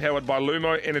William, powered by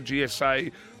Lumo Energy SA.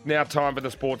 Now time for the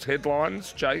sports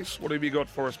headlines. Jace, what have you got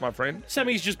for us, my friend?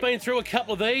 Sammy's just been through a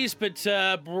couple of these, but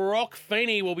Brock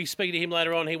Feeney, we'll be speaking to him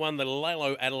later on. He won the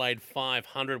Lalo Adelaide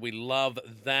 500. We love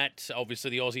that.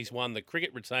 Obviously, the Aussies won the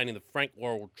cricket, retaining the Frank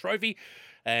Worrell Trophy,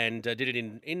 and did it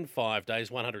in 5 days,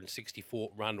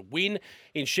 164-run win.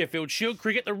 In Sheffield Shield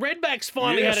cricket, the Redbacks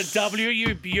finally had a W,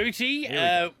 you beauty.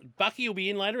 Bucky will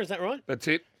be in later, is that right? That's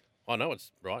it. I know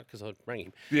it's right because I rang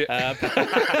him. Yeah.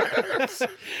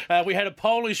 We had a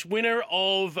Polish winner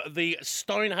of the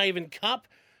Stonehaven Cup.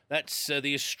 That's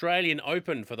the Australian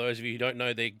Open, for those of you who don't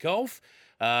know their golf.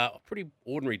 A pretty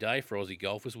ordinary day for Aussie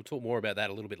golfers. We'll talk more about that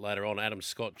a little bit later on. Adam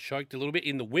Scott choked a little bit.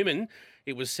 In the women,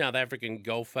 it was South African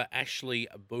golfer Ashley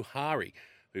Buhari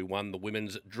who won the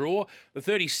women's draw. The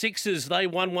 36ers, they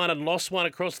won one and lost one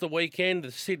across the weekend.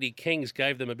 The Sydney Kings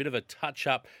gave them a bit of a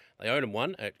touch-up. They owed them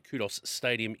one at Kudos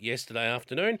Stadium yesterday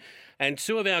afternoon. And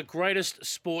two of our greatest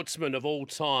sportsmen of all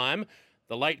time,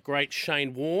 the late, great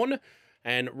Shane Warne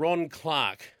and Ron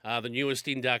Clark, are the newest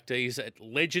inductees at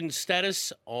legend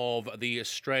status of the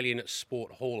Australian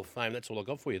Sport Hall of Fame. That's all I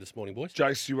got for you this morning, boys.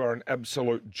 Jace, you are an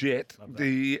absolute jet.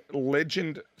 The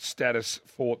legend status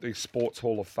for the Sports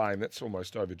Hall of Fame, that's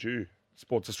almost overdue.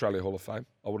 Sports Australia Hall of Fame,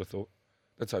 I would have thought.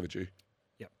 That's overdue.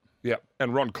 Yep.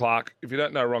 And Ron Clark, if you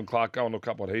don't know Ron Clark, go and look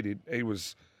up what he did. He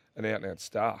was an out-and-out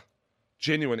star.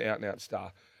 Genuine out-and-out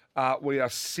star. We are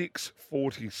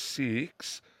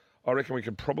 6:46. I reckon we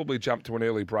can probably jump to an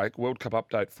early break. World Cup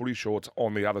update, footy shorts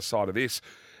on the other side of this.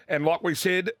 And like we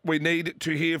said, we need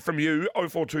to hear from you.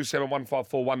 0427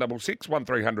 154 166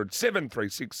 1300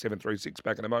 736 736.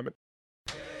 Back in a moment.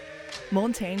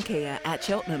 Montane Kia at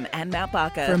Cheltenham and Mount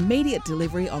Barker for immediate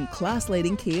delivery on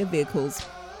class-leading Kia vehicles.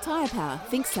 Tyre Power.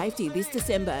 Think safety this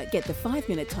December. Get the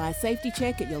 5-minute tyre safety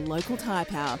check at your local Tyre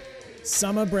Power.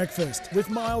 Summer breakfast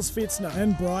with Miles Fitzner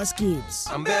and Bryce Gibbs.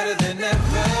 I'm better than ever.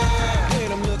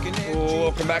 And I'm looking at you.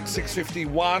 Welcome back,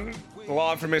 6:51.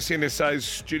 Live from SNSA's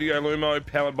Studio Lumo,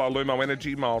 powered by Lumo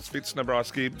Energy. Miles Fitzner, Bryce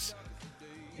Gibbs.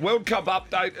 World Cup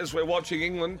update as we're watching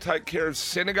England take care of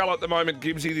Senegal at the moment.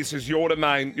 Gibbsy, this is your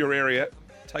domain, your area.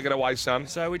 Take it away, son.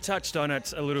 So we touched on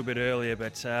it a little bit earlier,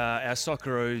 but our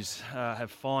Socceroos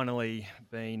have finally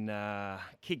been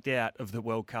kicked out of the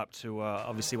World Cup to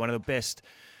obviously one of the best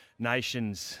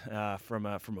nations from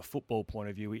a football point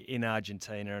of view in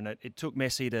Argentina. And it took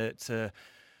Messi to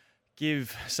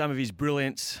give some of his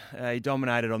brilliance. He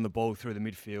dominated on the ball through the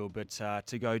midfield, but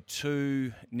to go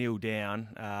 2-0 down,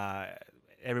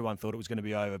 everyone thought it was going to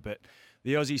be over. But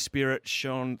the Aussie spirit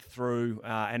shone through,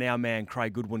 and our man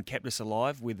Craig Goodwin kept us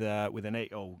alive with an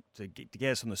to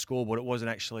get us on the scoreboard. It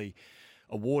wasn't actually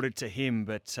awarded to him,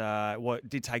 but what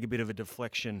did take a bit of a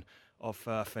deflection off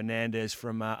Fernandez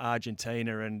from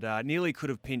Argentina, and nearly could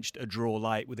have pinched a draw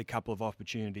late with a couple of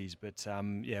opportunities. But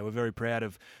we're very proud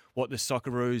of what the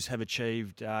Socceroos have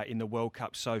achieved in the World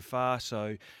Cup so far.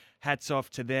 So hats off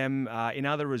to them. In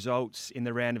other results in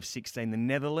the round of 16, the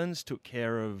Netherlands took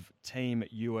care of Team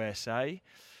USA.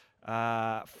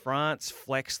 France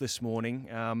flexed this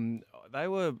morning. They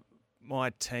were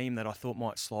my team that I thought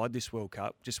might slide this World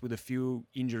Cup, just with a few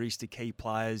injuries to key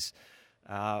players.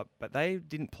 But they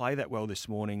didn't play that well this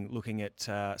morning, looking at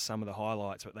some of the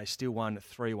highlights, but they still won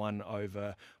 3-1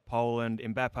 over Poland.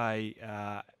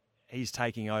 Mbappe, he's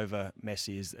taking over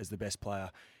Messi as the best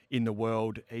player in the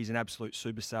world. He's an absolute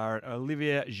superstar.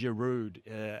 Olivier Giroud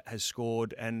has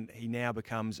scored, and he now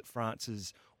becomes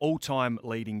France's all-time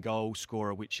leading goal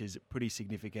scorer, which is pretty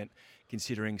significant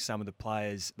considering some of the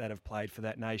players that have played for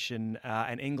that nation.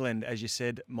 And England, as you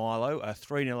said, Milo, are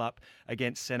 3-0 up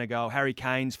against Senegal. Harry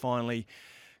Kane's finally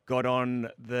got on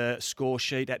the score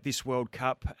sheet at this World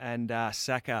Cup, and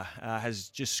Saka has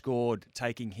just scored,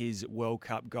 taking his World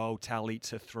Cup goal tally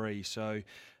to 3. So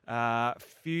a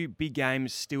few big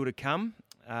games still to come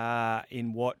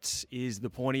in what is the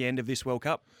pointy end of this World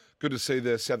Cup. Good to see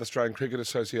the South Australian Cricket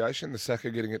Association, the Saka,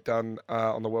 getting it done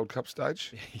on the World Cup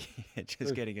stage.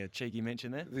 Just getting a cheeky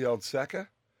mention there. The old Saka.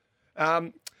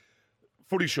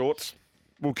 Footy shorts.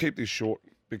 We'll keep this short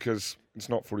because it's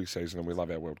not footy season and we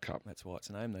love our World Cup. That's why it's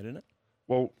named, though, isn't it?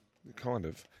 Well, kind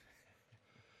of.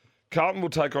 Carlton will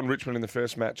take on Richmond in the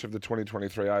first match of the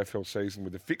 2023 AFL season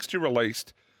with the fixture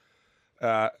released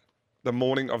the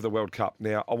morning of the World Cup.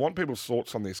 Now, I want people's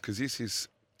thoughts on this because this is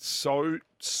so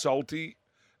salty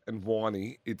and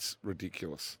whiny, it's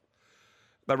ridiculous.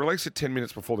 They released it 10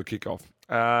 minutes before the kickoff.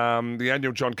 The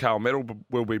annual John Carl Medal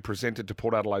will be presented to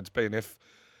Port Adelaide's BNF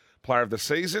Player of the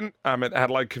Season at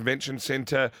Adelaide Convention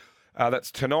Centre.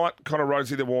 That's tonight. Connor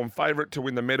Rosie, the warm favourite to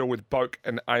win the medal, with Boak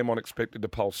and Amon expected to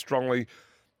poll strongly.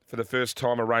 For the first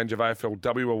time, a range of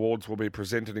AFLW awards will be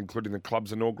presented, including the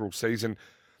club's inaugural season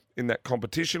in that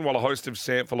competition, while a host of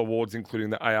SANFL awards, including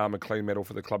the A.R. McLean Medal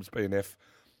for the club's BNF,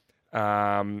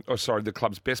 the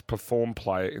club's best performed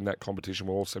player in that competition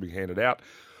will also be handed out.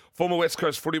 Former West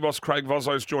Coast footy boss Craig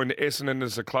Vozos joined Essendon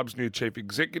as the club's new chief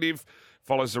executive.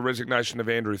 Follows the resignation of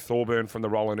Andrew Thorburn from the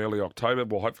role in early October.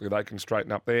 Well, hopefully they can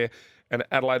straighten up there. And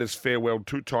Adelaide has farewelled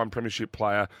two-time premiership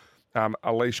player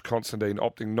Alish Constantine,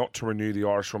 opting not to renew the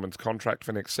Irishwoman's contract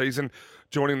for next season.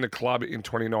 Joining the club in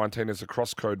 2019 as a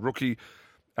cross-code rookie,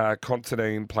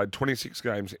 Constantine played 26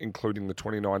 games, including the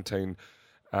 2019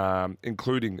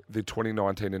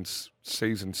 and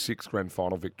season 6 grand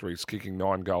final victories, kicking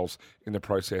 9 goals in the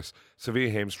process.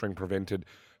 Severe hamstring prevented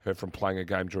her from playing a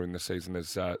game during the season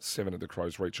as 7 of the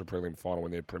Crows reached a prelim final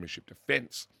in their premiership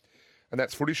defence. And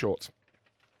that's footy shorts.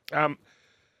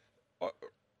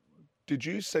 Did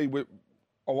you see...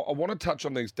 I want to touch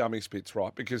on these dummy spits,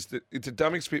 right? Because it's a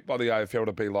dummy spit by the AFL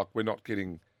to be like, we're not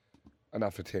getting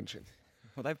enough attention.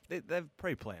 Well, they've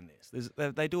pre-planned this.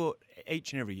 They do it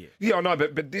each and every year. Yeah, I know,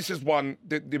 but this is one.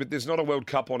 But there's not a World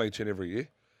Cup on each and every year,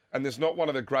 and there's not one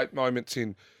of the great moments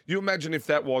in. You imagine if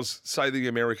that was, say, the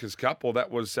America's Cup, or that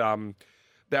was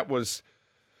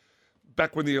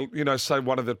back when say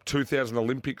one of the 2000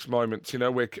 Olympics moments.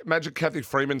 Where imagine Kathy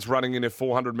Freeman's running in a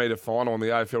 400-metre final, and the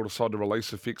AFL decide to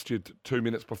release a fixture 2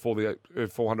 minutes before the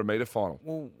 400-metre final.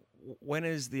 Well, when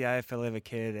has the AFL ever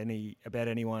cared about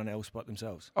anyone else but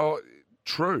themselves? Oh.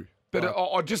 True, but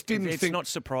I just didn't think... It's not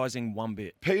surprising one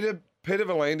bit. Peter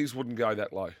V'landys wouldn't go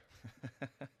that low.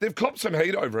 They've copped some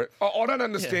heat over it. I don't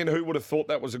understand who would have thought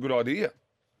that was a good idea.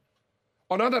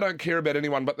 I know they don't care about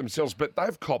anyone but themselves, but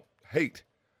they've copped heat.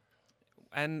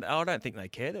 And I don't think they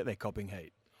care that they're copping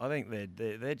heat. I think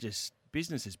they're just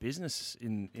business is business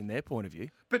in their point of view.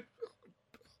 But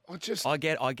I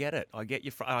get it. I get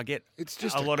you. I get it's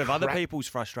just a lot of other people's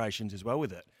frustrations as well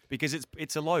with it, because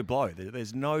it's a low blow.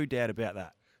 There's no doubt about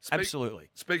that. Absolutely.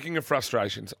 Speaking of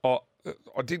frustrations, I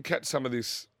did catch some of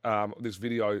this this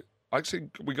video. Actually,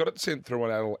 we got it sent through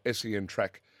on our SEN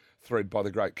track thread by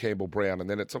the great Campbell Brown, and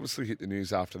then it's obviously hit the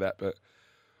news after that. But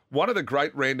one of the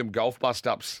great random golf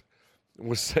bust-ups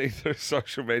was seen through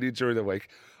social media during the week.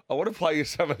 I want to play you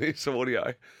some of this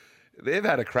audio. They've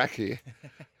had a crack here.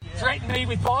 Threaten me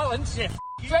with violence? Yeah.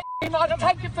 Threaten me, mate.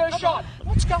 Take your first shot.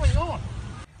 What's going on?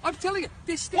 I'm telling you,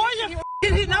 this... Why are you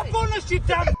hitting up on us, you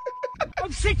dumb...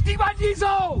 I'm 61 years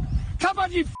old. Come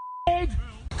on, you head.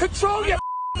 Control your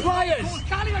players.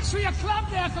 Can't even see a club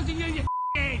now because of you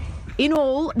head. In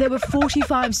all, there were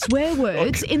 45 swear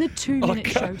words in the 2-minute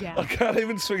showdown. I can't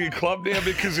even swing a club now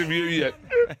because of you yet.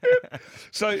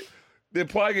 So they're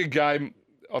playing a game,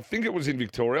 I think it was in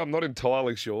Victoria, I'm not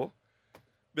entirely sure.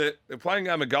 But they're playing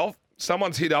a game of golf.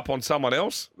 Someone's hit up on someone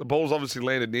else. The ball's obviously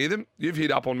landed near them. You've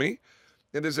hit up on me.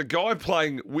 And there's a guy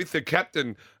playing with the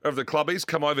captain of the club. He's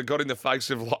come over, got in the face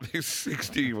of like this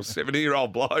 60 or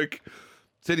 70-year-old bloke.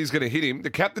 Said he's going to hit him. The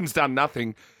captain's done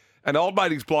nothing. And old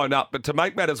mate, he's blown up. But to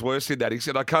make matters worse in that, he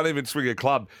said, I can't even swing a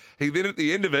club. He then at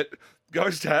the end of it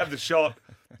goes to have the shot,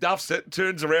 duffs it,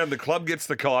 turns around, the club gets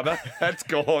the Khyber. That's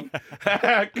gone.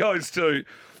 Goes to...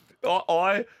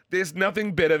 there's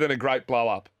nothing better than a great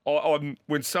blow-up.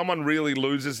 When someone really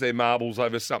loses their marbles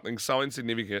over something so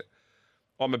insignificant,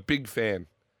 I'm a big fan.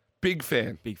 Big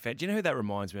fan. Big fan. Do you know who that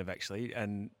reminds me of, actually?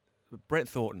 And Brett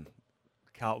Thornton,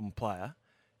 Carlton player,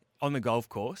 on the golf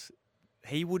course,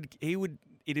 it wouldn't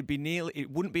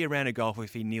be a round of golf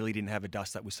if he nearly didn't have a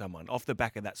dust-up with someone off the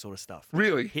back of that sort of stuff.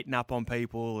 Really? Hitting up on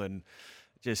people and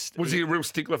just... Was he a real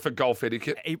stickler for golf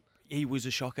etiquette? He was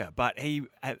a shocker, but he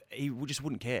just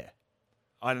wouldn't care.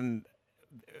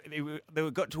 They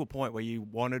got to a point where you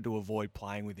wanted to avoid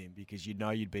playing with him because you know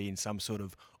you'd be in some sort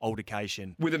of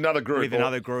altercation with another group,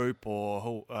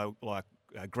 or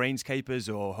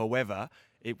greenskeepers or whoever.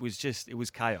 It was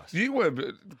chaos.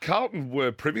 Carlton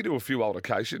were privy to a few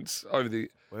altercations over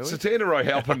the Satana Roy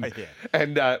Halpin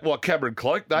and Cameron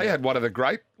Cloak. They had one of the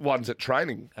great ones at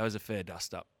training. That was a fair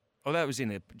dust up. Oh, that was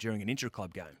during an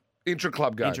intra-club game.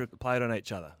 Intra-club game. Played on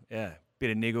each other. Yeah,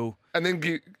 bit of niggle. And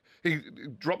then he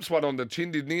drops one on the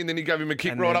chin, didn't he? And then he gave him a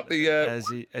kick right up the...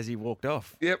 As he walked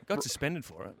off. Yep. Got suspended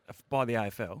for it by the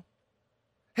AFL.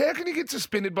 How can he get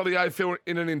suspended by the AFL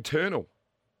in an internal?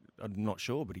 I'm not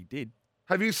sure, but he did.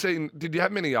 Did you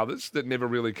have many others that never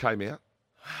really came out?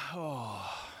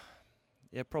 Oh,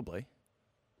 yeah, probably.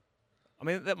 I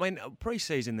mean,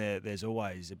 pre-season there's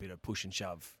always a bit of push and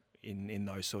shove in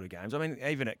those sort of games. I mean,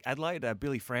 even at Adelaide,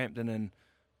 Billy Frampton and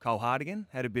Cole Hardigan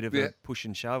had a bit of a push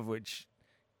and shove, which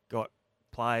got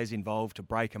players involved to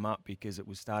break them up because it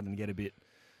was starting to get a bit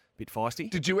bit feisty.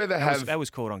 Did you ever That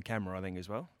was caught on camera, I think, as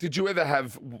well. Did you ever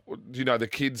have, the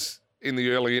kids in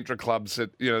the early intra clubs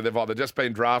that, they've either just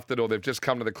been drafted or they've just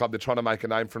come to the club, they're trying to make a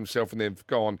name for themselves and they've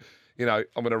gone, I'm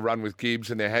going to run with Gibbs,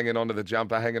 and they're hanging onto the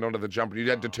jumper. And you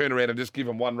had to turn around and just give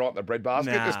them one right in the bread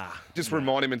basket. Just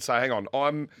remind him and say, hang on,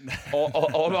 I'm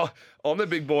the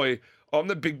big boy. I'm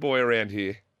the big boy around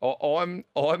here. I'm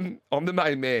the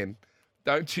main man.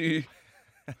 Don't you?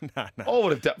 No. I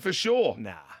would have done for sure.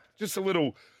 Nah. Just a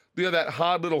little, that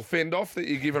hard little fend off that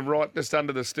you give them right just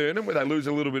under the sternum where they lose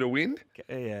a little bit of wind.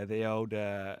 Yeah, the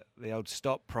old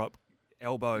stop prop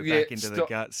elbow back into the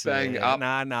guts. Bang up.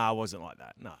 Nah, I wasn't like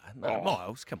that. No,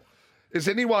 Miles, come on. Is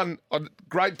anyone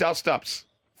great dust ups?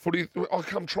 Footy.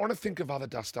 I'm trying to think of other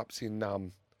dust ups in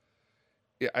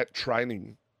at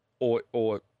training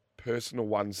or personal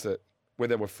ones where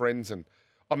there were friends and.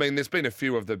 I mean, there's been a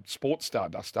few of the sports star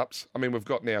dust-ups. I mean, we've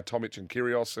got now Tomic and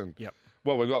Kyrgios and,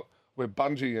 we're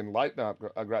Bungie and Leitner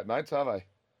are great mates, are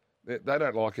they? They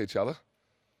don't like each other.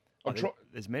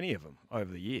 There's many of them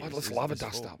over the years. I just love a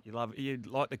dust-up. You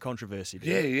like the controversy.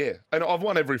 Yeah. And I've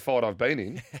won every fight I've been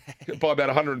in by about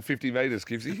 150 metres,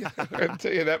 Gibbsy. I'll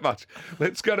tell you that much.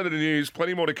 Let's go to the news.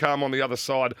 Plenty more to come on the other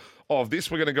side of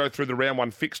this. We're going to go through the round one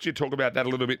fixture, talk about that a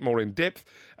little bit more in depth.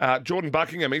 Jordan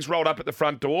Buckingham, he's rolled up at the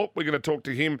front door. We're going to talk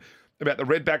to him about the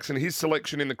Redbacks and his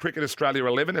selection in the Cricket Australia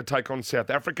 11 to take on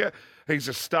South Africa. He's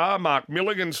a star. Mark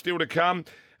Milligan still to come.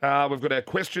 We've got our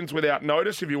questions without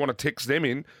notice if you want to text them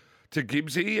in to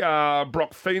Gibbsy.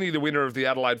 Brock Feeney, the winner of the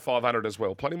Adelaide 500 as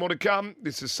well. Plenty more to come.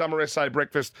 This is Summer SA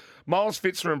Breakfast. Miles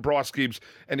Fitzner and Bryce Gibbs.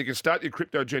 And you can start your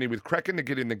crypto journey with Kraken. To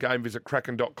get in the game, visit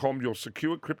kraken.com. Your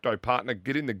secure crypto partner.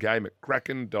 Get in the game at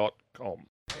kraken.com.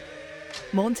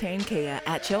 Montane Kia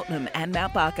at Cheltenham and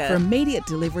Mount Barker for immediate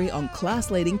delivery on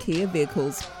class-leading Kia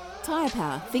vehicles. Tyre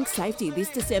Power. Think safety this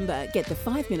December. Get the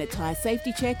 5-minute tyre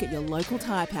safety check at your local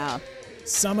Tyre Power.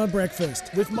 Summer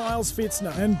Breakfast with Miles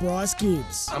Fitzner and Bryce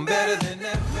Gibbs. I'm better than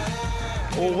ever.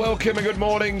 Well, welcome and good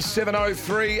morning.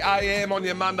 7:03 a.m. on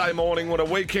your Monday morning. What a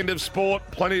weekend of sport.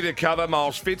 Plenty to cover.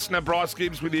 Miles Fitzner, Bryce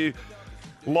Gibbs with you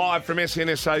live from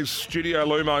SNSA's Studio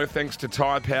Lumo. Thanks to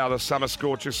Tyre Power. The Summer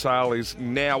Scorcher sale is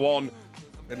now on.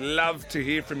 I'd love to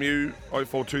hear from you.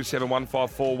 0427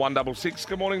 154 166.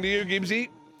 Good morning to you, Gibbsy.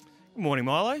 Good morning,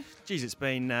 Milo. Geez, it's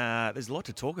been there's a lot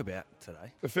to talk about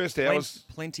today. The first hour's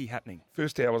plenty happening.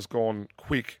 First hour's gone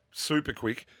quick, super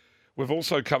quick. We've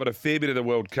also covered a fair bit of the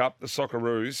World Cup. The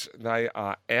Socceroos, they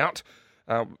are out.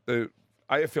 The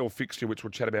AFL fixture, which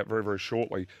we'll chat about very, very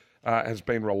shortly, has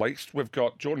been released. We've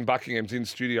got Jordan Buckingham's in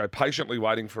studio, patiently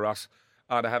waiting for us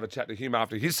to have a chat to him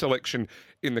after his selection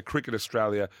in the Cricket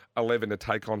Australia 11 to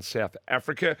take on South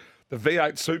Africa. The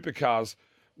V8 Supercars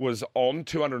was on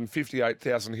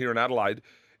 258,000 here in Adelaide.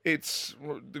 It's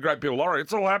the great Bill Laurie.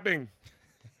 It's all happening.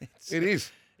 It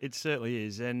is. It certainly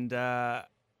is. And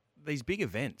these big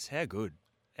events, how good.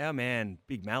 Our man,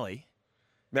 Big Malik,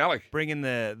 bringing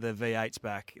the V8s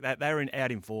back. They're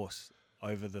out in force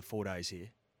over the 4 days here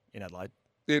in Adelaide.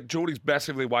 Yeah, Geordie's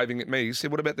massively waving at me. He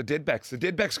said, what about the Deadbacks? The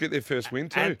Deadbacks get their first win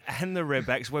too. And the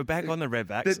Redbacks. We're back on the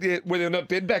Redbacks. They're not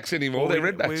Deadbacks anymore. They're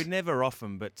Redbacks. We're never off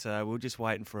them, but we're just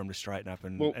waiting for them to straighten up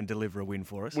and deliver a win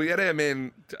for us. We had our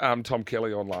man Tom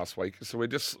Kelly on last week, so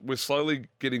we're slowly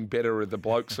getting better at the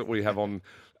blokes that we have on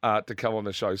to come on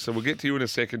the show. So we'll get to you in a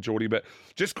second, Geordie. But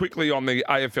just quickly on the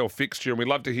AFL fixture, and we'd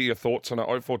love to hear your thoughts on it.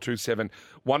 0427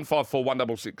 154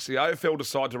 166. The AFL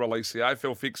decide to release the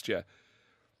AFL fixture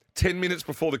 10 minutes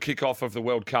before the kickoff of the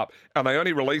World Cup, and they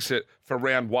only release it for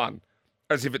round one,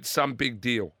 as if it's some big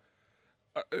deal.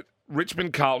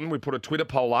 Richmond Carlton, we put a Twitter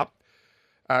poll up.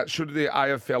 Should the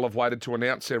AFL have waited to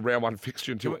announce their round one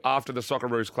fixture until after the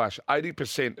Socceroos clash?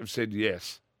 80% have said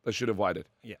yes, they should have waited.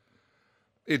 Yeah.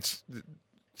 It's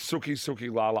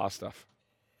sookie la stuff.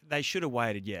 They should have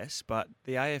waited, yes, but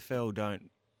the AFL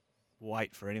don't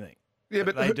wait for anything. Yeah,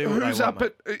 but they do who's up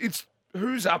at?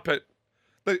 Who's up at?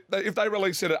 If they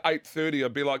release it at 8:30,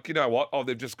 I'd be like, you know what? Oh,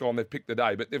 they've just gone, they've picked the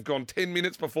day. But they've gone 10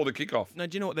 minutes before the kickoff. No,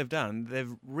 do you know what they've done?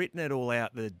 They've written it all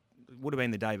out would have been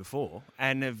the day before,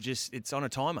 and it's on a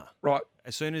timer. Right.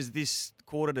 As soon as this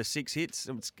 5:45 hits,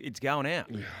 it's going out.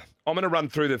 Yeah. I'm going to run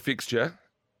through the fixture,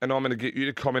 and I'm going to get you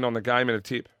to comment on the game and a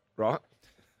tip, right?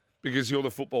 Because you're the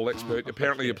football expert.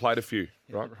 Apparently you played a few,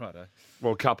 right? Yeah, right.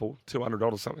 Well, a couple, $200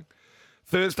 or something.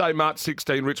 Thursday, March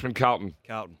 16, Richmond Carlton.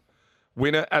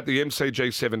 Winner at the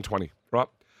MCG 720, right?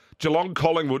 Geelong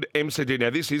Collingwood, MCG. Now,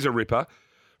 this is a ripper.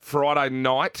 Friday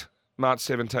night, March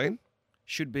 17.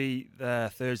 Should be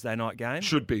the Thursday night game.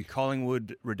 Should be.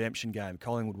 Collingwood redemption game.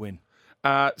 Collingwood win.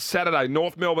 Saturday,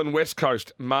 North Melbourne, West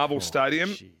Coast, Marvel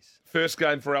Stadium. Geez. First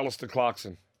game for Alistair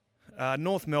Clarkson.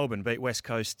 North Melbourne beat West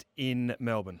Coast in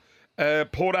Melbourne.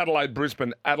 Port Adelaide,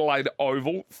 Brisbane, Adelaide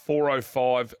Oval,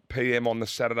 4:05 p.m. on the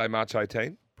Saturday, March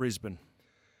 18. Brisbane.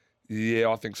 Yeah,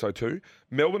 I think so too.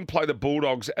 Melbourne play the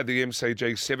Bulldogs at the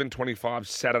MCG, 7:25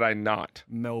 Saturday night.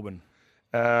 Melbourne.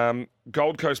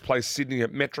 Gold Coast plays Sydney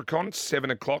at Metricon,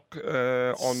 7 o'clock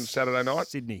on Saturday night.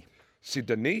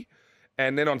 Sydney.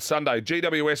 And then on Sunday,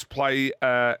 GWS play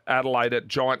Adelaide at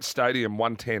Giant Stadium,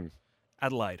 1:10.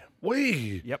 Adelaide.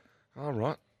 Yep. All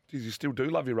right. Geez, you still do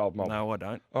love your old mob. No, I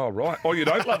don't. Oh, right. Oh, you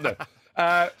don't love that?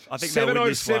 I think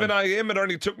 7:07 a.m. It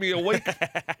only took me a week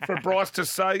for Bryce to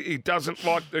say he doesn't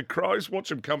like the Crows.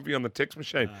 Watch him comfy on the text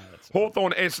machine.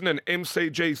 Hawthorn Essendon,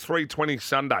 MCG 3:20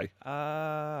 Sunday.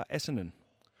 Essendon.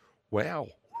 Wow.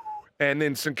 And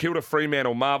then St Kilda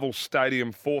Fremantle, Marvel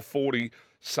Stadium, 4:40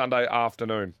 Sunday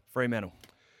afternoon. Fremantle.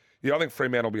 Yeah, I think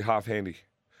Fremantle will be half handy.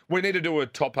 We need to do a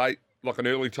top 8, like an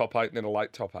early top 8 and then a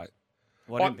late top 8.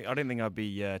 Well, I didn't think I'd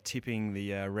be tipping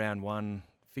the round 1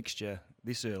 fixture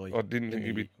this early. I didn't think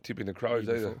you'd be tipping the Crows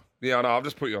either. Yeah, I know. I've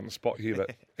just put you on the spot here,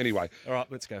 but anyway. All right,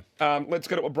 let's go. Let's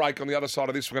get to a break. On the other side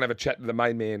of this, we're going to have a chat to the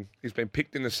main man. He's been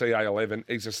picked in the CA11.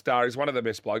 He's a star. He's one of the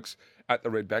best blokes at the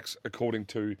Redbacks, according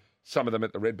to some of them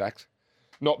at the Redbacks.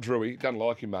 Not Drewy, doesn't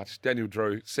like him much. Daniel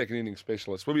Drew, second inning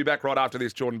specialist. We'll be back right after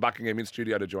this. Jordan Buckingham in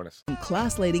studio to join us.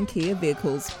 Class-leading Kia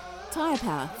vehicles. Tyre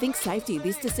Power. Think safety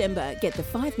this December. Get the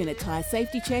 5-minute tyre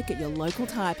safety check at your local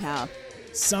Tyre Power.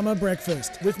 Summer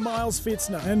breakfast with Miles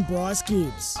Fitzner and Bryce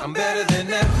Gibbs. I'm better than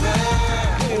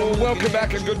ever. Well, welcome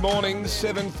back and good morning.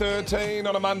 7:13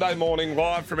 on a Monday morning,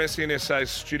 live from SNSA's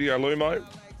Studio Lumo.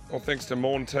 All thanks to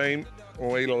Morn Team.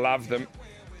 We love them.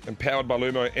 And powered by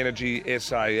Lumo Energy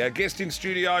SA. Our guest in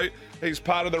studio, he's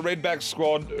part of the Redback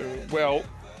squad.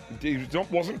 He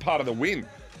wasn't part of the win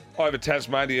over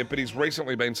Tasmania, but he's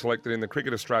recently been selected in the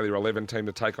Cricket Australia 11 team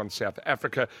to take on South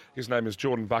Africa. His name is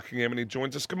Jordan Buckingham, and he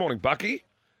joins us. Good morning, Bucky.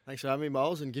 Thanks for having me,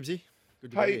 Miles and Gibbsy. Good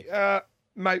to be here. Hey,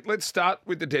 mate, let's start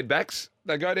with the Deadbacks.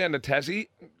 They go down to Tassie.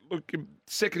 Look,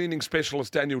 second inning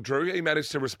specialist Daniel Drew, he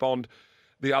managed to respond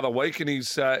the other week, and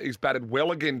he's batted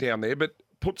well again down there, but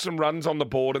put some runs on the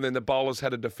board, and then the bowlers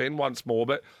had to defend once more.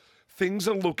 But things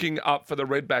are looking up for the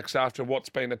Redbacks after what's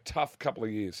been a tough couple of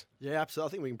years. Yeah, absolutely.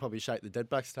 I think we can probably shake the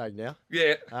Deadbacks tag now.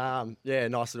 Yeah.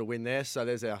 Nice little win there. So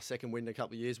there's our second win in a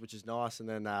couple of years, which is nice. And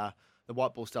then the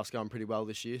white ball stuff's going pretty well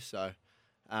this year. So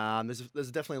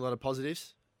there's definitely a lot of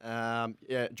positives.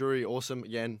 Drury, awesome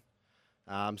again.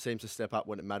 Seems to step up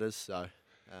when it matters. So.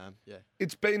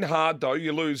 It's been hard, though.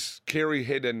 You lose Carey,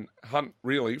 Head and Hunt,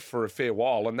 really, for a fair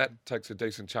while, and that takes a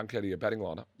decent chunk out of your batting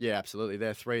lineup. Yeah, absolutely.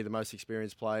 They're three of the most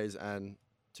experienced players, and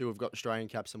two have got Australian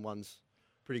caps, and one's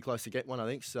pretty close to get one, I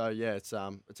think. So, yeah, it's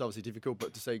obviously difficult,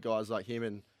 but to see guys like him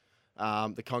and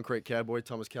the concrete cowboy,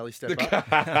 Thomas Kelly, step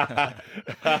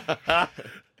up.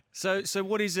 So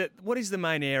what is it? What is the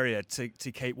main area to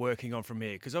keep working on from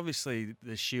here? Because obviously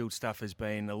the Shield stuff has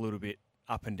been a little bit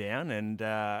up and down, and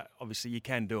obviously you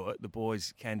can do it. The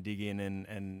boys can dig in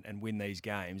and win these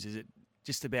games. Is it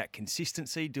just about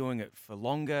consistency, doing it for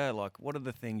longer? Like, what are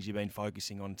the things you've been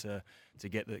focusing on to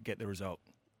get the result?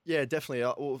 Yeah, definitely.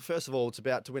 Well, first of all, it's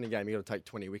about to win a game, you've got to take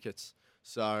 20 wickets.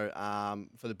 So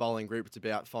for the bowling group, it's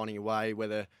about finding a way,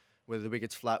 whether the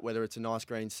wicket's flat, whether it's a nice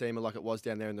green seamer like it was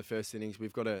down there in the first innings.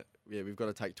 We've got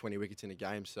to take 20 wickets in a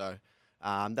game. So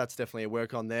that's definitely a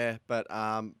work on there. But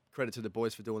credit to the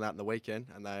boys for doing that in the weekend,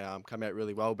 and they come out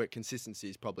really well. But consistency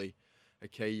is probably a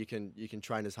key. You can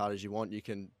train as hard as you want. You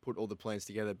can put all the plans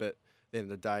together, but at the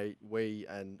end of the day, we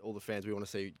and all the fans, we want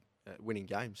to see winning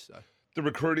games. So. The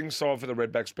recruiting side for the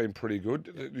Redbacks been pretty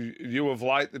good. You of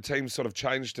late, the team's sort of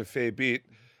changed a fair bit.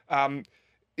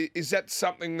 Is that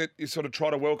something that you sort of try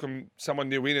to welcome someone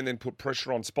new in and then put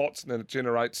pressure on spots, and then it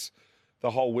generates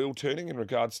the whole wheel turning in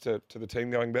regards to the team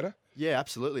going better? Yeah,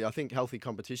 absolutely. I think healthy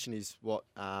competition is what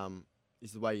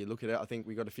is the way you look at it. I think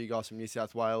we got a few guys from New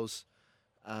South Wales.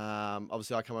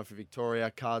 Obviously, I come over from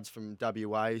Victoria, Cards from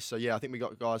WA. So, yeah, I think we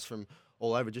got guys from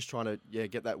all over just trying to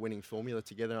get that winning formula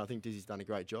together. And I think Dizzy's done a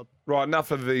great job. Right, enough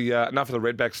of the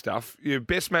Redback stuff. Your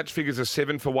best match figures are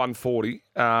 7 for 140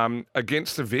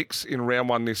 against the Vics in round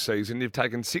 1 this season. You've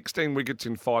taken 16 wickets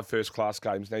in 5 first-class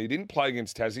games. Now, you didn't play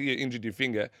against Tassie. You injured your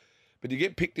finger. But you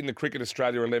get picked in the Cricket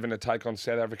Australia 11 to take on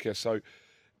South Africa. So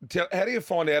how do you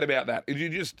find out about that? Is it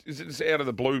just out of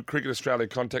the blue, Cricket Australia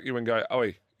contact you and go,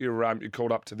 "Oi, you're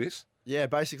called up to this"? Yeah,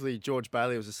 basically George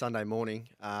Bailey, it was a Sunday morning,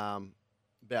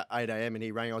 about 8 a.m, and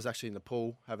he rang. I was actually in the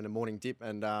pool having a morning dip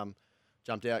and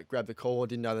jumped out, grabbed the call. I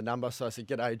didn't know the number, so I said,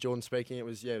 "G'day, Jordan speaking." It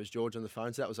was George on the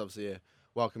phone. So that was obviously a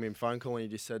welcome in phone call, and he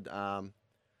just said,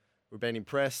 we've been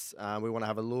impressed. We want to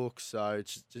have a look, so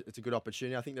it's a good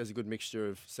opportunity. I think there's a good mixture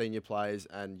of senior players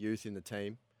and youth in the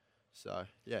team. So,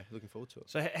 yeah, looking forward to it.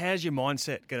 So how's your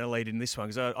mindset going to lead in this one?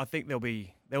 Because I think they'll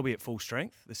be at full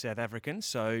strength, the South Africans.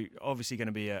 So obviously going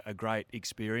to be a great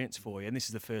experience for you. And this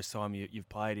is the first time you've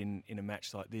played in a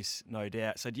match like this, no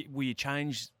doubt. So will you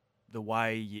change the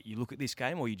way you look at this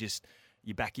game, or you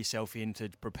back yourself in to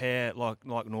prepare like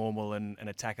normal and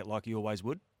attack it like you always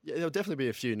would? Yeah, there'll definitely be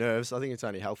a few nerves. I think it's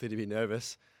only healthy to be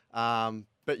nervous.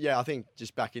 But, yeah, I think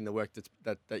just back in the work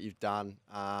that you've done.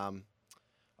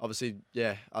 Obviously,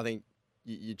 yeah, I think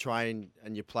you train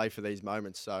and you play for these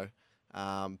moments. So,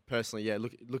 personally, yeah,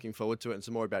 looking forward to it. And it's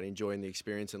more about enjoying the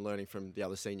experience and learning from the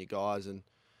other senior guys and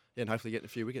hopefully getting a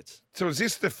few wickets. So is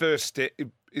this the first step?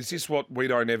 Is this what we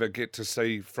don't ever get to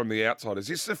see from the outside? Is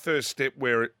this the first step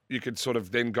where you could sort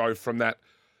of then go from that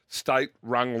state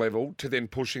rung level to then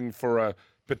pushing for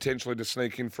potentially to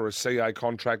sneak in for a CA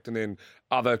contract and then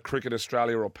other Cricket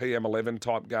Australia or PM11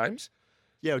 type games?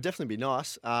 Yeah, it would definitely be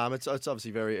nice. It's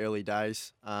obviously very early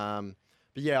days. But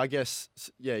yeah, I guess,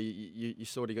 yeah, you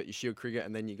sort of got your Shield cricket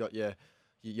and then you got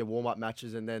your warm-up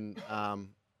matches and then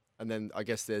I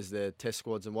guess there's the test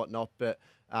squads and whatnot. But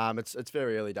it's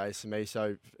very early days for me,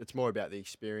 so it's more about the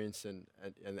experience and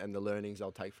the learnings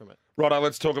I'll take from it. Righto,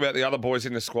 let's talk about the other boys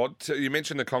in the squad. So you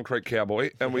mentioned the Concrete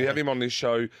Cowboy, and we have him on this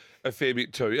show a fair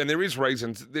bit too. And there is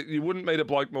reasons that you wouldn't meet a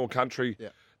bloke more country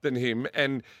than him,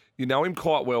 and you know him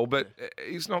quite well, but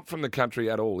he's not from the country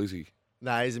at all, is he?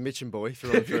 No, he's a Mitcham boy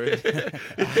through and through.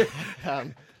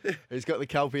 He's got the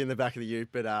Kelpie in the back of the ute,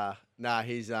 but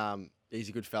he's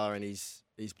a good fella and he's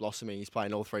blossoming. He's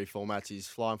playing all three formats. He's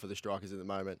flying for the strikers at the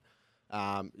moment.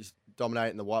 He's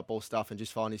dominating the white ball stuff and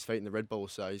just finding his feet in the red ball,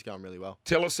 so he's going really well.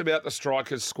 Tell us about the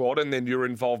strikers squad and then your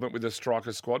involvement with the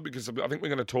strikers squad, because I think we're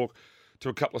going to talk to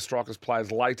a couple of strikers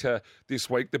players later this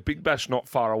week. The Big Bash not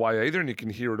far away either, and you can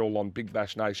hear it all on Big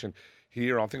Bash Nation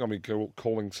here. I think I'll be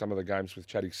calling some of the games with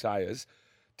Chatty Sayers.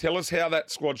 Tell us how that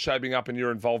squad's shaping up and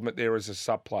your involvement there as a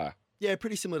sub-player. Yeah,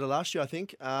 pretty similar to last year, I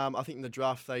think. I think in the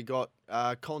draft they got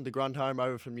Colin de Grundholm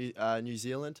over from New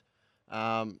Zealand,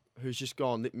 who's just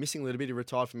gone missing a little bit. He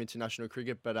retired from international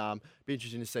cricket, but be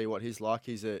interesting to see what he's like.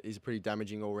 He's a pretty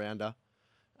damaging all-rounder.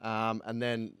 And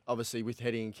then obviously with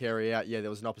Heading and Carey out, there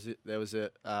was an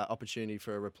opportunity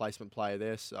for a replacement player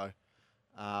there. So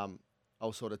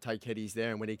I'll sort of take Headies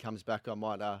there, and when he comes back, I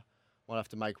might have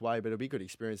to make way, but it'll be a good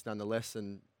experience nonetheless.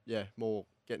 And yeah, more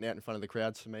getting out in front of the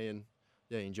crowds for me, and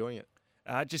yeah, enjoying it.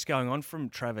 Just going on from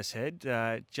Travis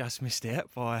Head, just missed out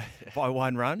by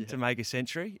one run to make a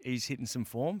century. He's hitting some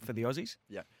form for the Aussies.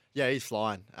 Yeah, he's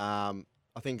flying. I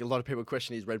think a lot of people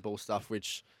question his red ball stuff,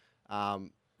 which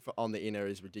on the inner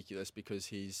is ridiculous because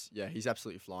he's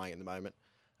absolutely flying at the moment.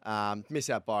 Miss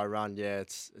out by a run,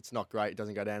 it's not great. It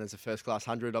doesn't go down as a first class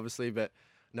 100, obviously, but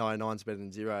 99's better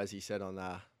than 0, as he said on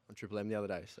Triple M the other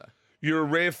day. So you're a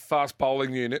rare fast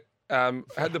bowling unit.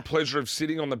 Had the pleasure of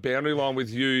sitting on the boundary line with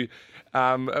you,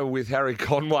 with Harry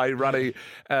Conway running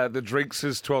the drinks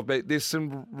as 12. There's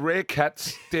some rare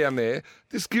cats down there.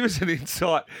 Just give us an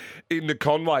insight into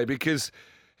Conway, because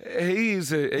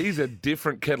he's a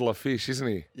different kettle of fish, isn't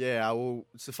he? Yeah, well,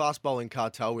 it's the fast bowling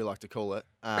cartel, we like to call it.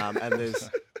 And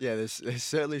there's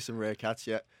certainly some rare cats.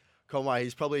 Yeah, Conway,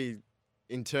 he's probably,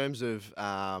 in terms of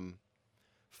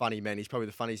funny men, he's probably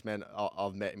the funniest man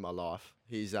I've met in my life.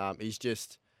 He's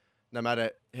just, no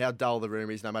matter how dull the room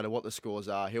is, no matter what the scores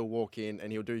are, he'll walk in and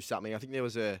he'll do something. I think there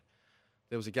was a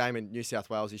game in New South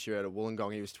Wales this year at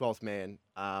Wollongong. He was 12th man.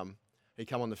 He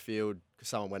come on the field because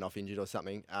someone went off injured or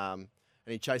something. And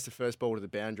he chased the first ball to the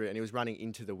boundary and he was running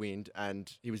into the wind and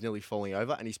he was nearly falling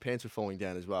over and his pants were falling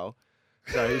down as well.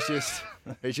 So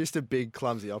he's just a big,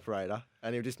 clumsy operator,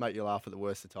 and he'll just make you laugh at the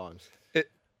worst of times.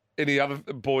 Any other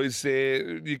boys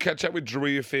there? You catch up with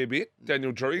Drewy a fair bit.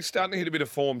 Daniel Drewy starting to hit a bit of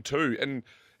form too, and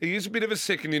he is a bit of a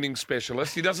second innings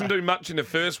specialist. He doesn't do much in the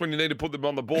first when you need to put them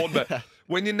on the board, but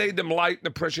when you need them late and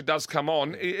the pressure does come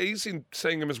on, he's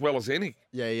seeing them as well as any.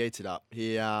 Yeah, he eats it up.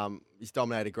 He's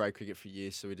dominated grade cricket for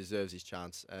years, so he deserves his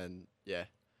chance. And yeah,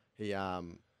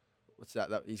 what's that?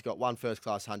 He's got one first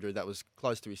class 100. That was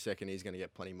close to his second. He's going to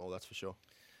get plenty more, that's for sure.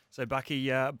 So Bucky,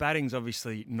 batting's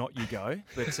obviously not your go,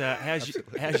 but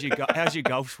how's your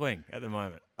golf swing at the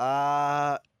moment?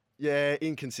 Yeah,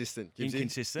 inconsistent. Gibbsy.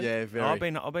 Inconsistent? Yeah, very.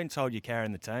 I've been told you're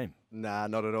carrying the team. Nah,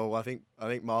 not at all. I think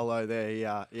Milo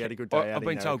there, he had a good day out. I've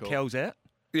been told Kel's out.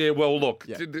 Yeah, well, look,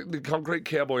 the Concrete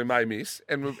Cowboy may miss,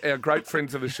 and our great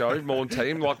friends of the show, Morn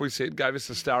team, like we said, gave us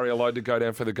a starry load to go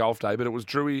down for the golf day, but it was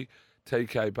Drewy,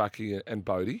 TK, Bucky and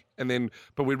Bodie.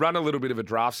 But we run a little bit of a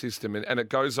draft system, and it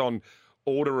goes on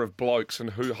order of blokes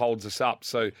and who holds us up.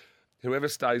 So Whoever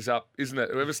stays up, isn't it?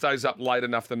 Whoever stays up late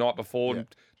enough the night before and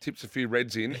tips a few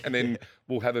reds in, and then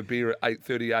we'll have a beer at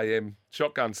 8:30 a.m.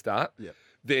 shotgun start. Yep.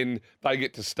 Then they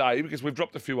get to stay because we've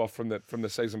dropped a few off from the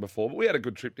season before. But we had a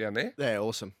good trip down there. Yeah,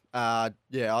 awesome.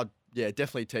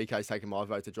 Definitely TK's taking my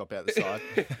vote to drop out the side.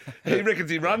 He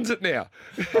reckons he runs it now.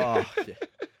 Oh, yeah.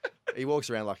 He walks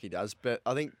around like he does. But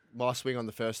I think my swing on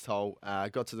the first hole,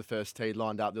 got to the first tee,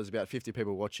 lined up. There was about 50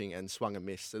 people watching and swung and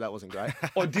missed. So that wasn't great.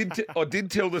 I did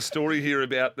tell the story here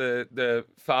about the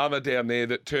farmer down there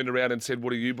that turned around and said, "What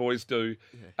do you boys do?"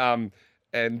 Yeah.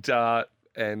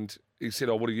 And he said,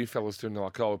 "Oh, what are you fellas doing?" They're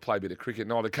like, "Oh, we play a bit of cricket."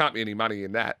 No, there can't be any money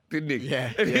in that, didn't he? Yeah,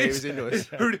 he was into it.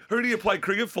 Who do you play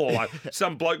cricket for? Like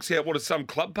some blokes out, what is some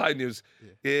club paid? And he was,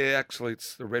 actually,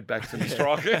 it's the Redbacks and the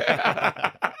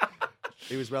Striker.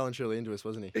 He was well and truly into us,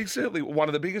 wasn't he? He's certainly one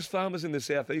of the biggest farmers in the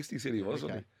southeast. He said he was,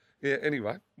 wasn't he? Yeah.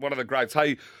 Anyway, one of the greats.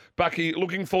 Hey, Bucky,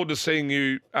 looking forward to seeing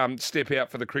you step out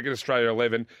for the Cricket Australia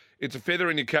 11. It's a feather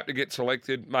in your cap to get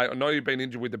selected, mate. I know you've been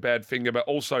injured with the bad finger, but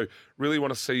also really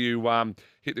want to see you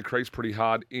hit the crease pretty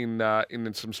hard in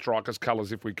some strikers'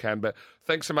 colours if we can. But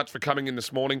thanks so much for coming in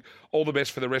this morning. All the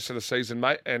best for the rest of the season,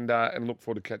 mate, and look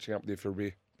forward to catching up with you for a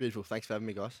beer. Beautiful. Thanks for having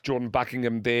me, guys. Jordan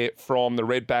Buckingham there from the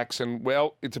Redbacks. And,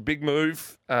 well, it's a big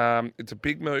move. It's a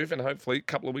big move, and hopefully a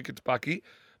couple of wickets, Bucky.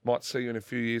 Might see you in a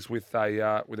few years with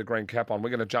a green cap on.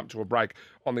 We're going to jump to a break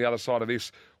on the other side of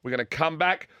this. We're going to come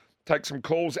back, take some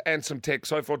calls and some texts.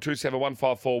 0427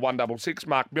 154 166.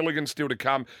 Mark Milligan still to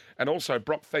come. And also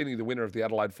Brock Feeney, the winner of the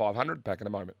Adelaide 500. Back in a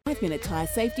moment. 5-minute tyre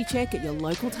safety check at your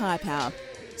local Tyre Power.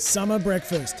 Summer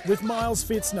breakfast with Miles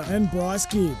Fitzner and Bryce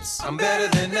Gibbs. I'm better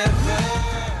than ever.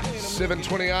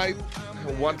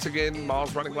 7:28. Once again,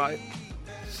 Miles running late.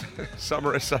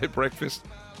 Summer SA breakfast.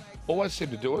 Always seem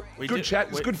to do it. Good chat.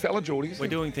 He's a good fella, Geordie. We're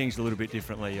doing things a little bit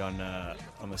differently on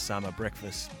the summer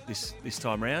breakfast this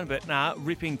time round. But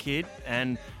ripping kid,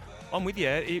 and I'm with you.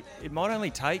 It might only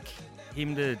take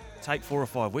him to take 4 or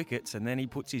 5 wickets, and then he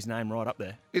puts his name right up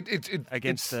there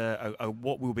against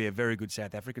what will be a very good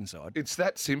South African side. It's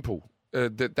that simple.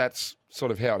 That's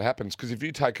sort of how it happens. Because if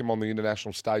you take them on the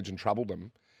international stage and trouble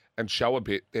them and show a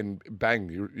bit, then bang,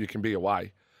 you can be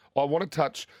away. I want to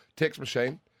touch text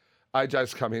machine.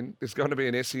 AJ's come in. There's going to be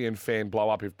an SEN fan blow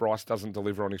up if Bryce doesn't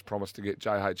deliver on his promise to get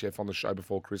JHF on the show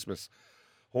before Christmas.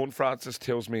 Horn Francis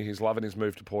tells me he's loving his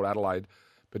move to Port Adelaide,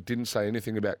 but didn't say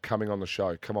anything about coming on the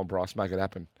show. Come on, Bryce, make it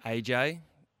happen. AJ,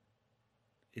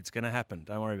 it's going to happen.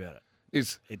 Don't worry about it.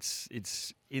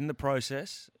 It's in the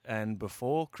process, and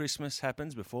before Christmas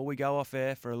happens, before we go off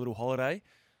air for a little holiday,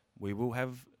 we will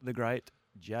have the great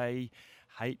JHF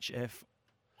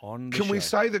on the show. Can we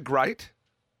say the great?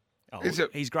 Oh,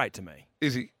 he's great to me.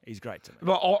 Is he? He's great to me.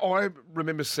 But I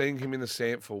remember seeing him in the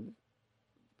Sample,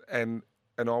 and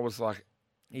I was like,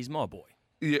 he's my boy.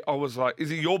 Yeah, I was like, is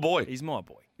he your boy? He's my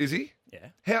boy. Is he?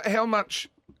 Yeah. How much?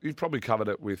 You've probably covered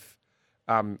it with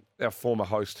our former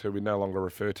host, who we no longer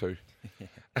refer to.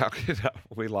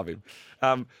 We love him.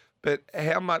 But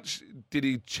how much did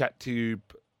he chat to you?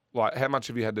 Like, how much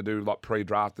have you had to do like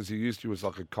pre-draft? Has he used you as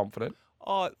like a confidant?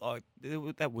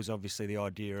 That was obviously the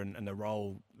idea and the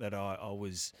role that I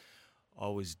was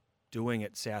doing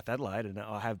at South Adelaide, and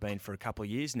I have been for a couple of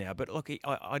years now. But look,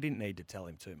 I didn't need to tell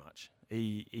him too much.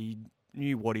 He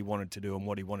knew what he wanted to do and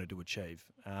what he wanted to achieve.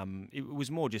 It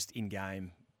was more just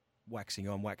in-game, waxing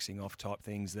on, waxing off type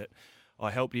things that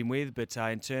I helped him with. But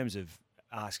in terms of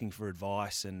asking for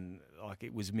advice, and like,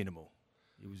 it was minimal.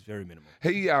 It was very minimal.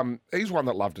 He's one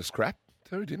that loved to scrap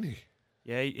too, didn't he?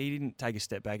 Yeah, he didn't take a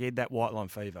step back. He had that white line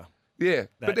fever. Yeah,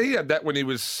 but he had that when he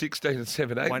was 16 and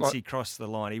 17. Once he crossed the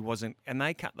line, he wasn't. And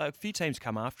a few teams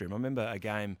come after him. I remember a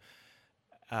game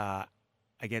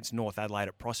against North Adelaide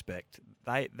at Prospect.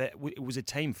 It was a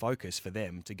team focus for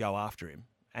them to go after him,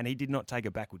 and he did not take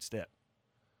a backward step.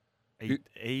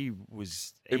 He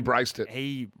embraced it.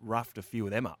 He roughed a few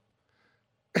of them up.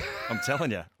 I'm telling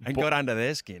you, and got under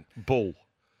their skin. Bull,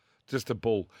 just a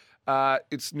bull.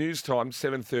 It's news time,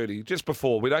 7:30. Just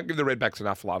before, we don't give the Redbacks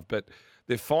enough love, but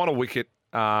their final wicket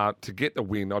to get the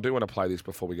win. I do want to play this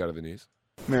before we go to the news.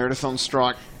 Meredith on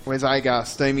strike. Where's Agar?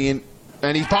 Steamy in.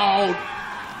 And he's bowled.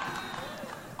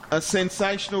 A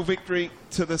sensational victory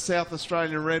to the South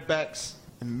Australian Redbacks.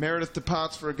 And Meredith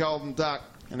departs for a golden duck.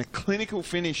 And a clinical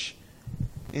finish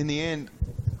in the end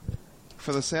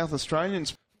for the South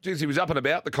Australians. Jeez, he was up and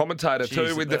about, the commentator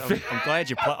too. With I'm glad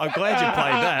you played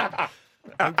that.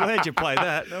 I'm glad you played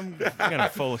that. I'm going to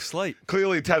fall asleep.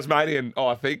 Clearly Tasmanian,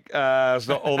 I think, is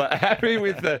not all that happy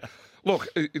with the... Look,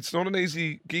 it's not an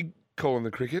easy gig calling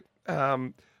the cricket,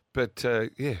 but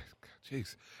yeah,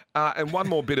 Jeez. And one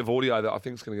more bit of audio that I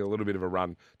think is going to get a little bit of a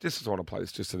run. Just as I want to play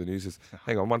this just to the news.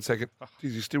 Hang on 1 second.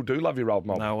 Jeez, you still do love your old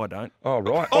mob? No, I don't. Oh,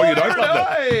 right. Oh, you don't love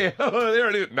it? Oh, there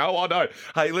it is. No, I don't.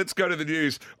 Hey, let's go to the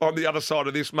news. On the other side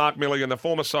of this, Mark Milligan, the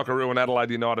former Socceroo and Adelaide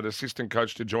United assistant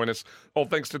coach, to join us. All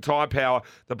thanks to Tyre Power.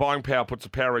 The buying power puts the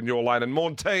power in your lane. And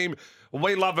Morn team,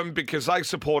 we love them because they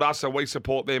support us and we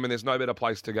support them, and there's no better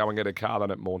place to go and get a car than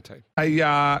at Morn team. Hey,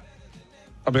 I've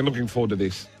been looking forward to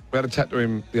this. We had a chat to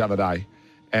him the other day.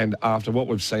 And after what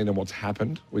we've seen and what's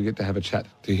happened, we get to have a chat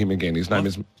to him again. His name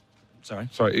is... Sorry.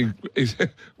 Sorry,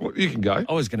 you can go.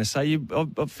 I was going to say,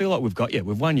 I feel like we've got you.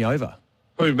 We've won you over.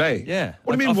 Who, me? Yeah.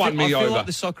 What do you mean won me over? I feel like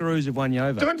the Socceroos have won you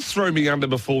over. Don't throw me under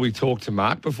before we talk to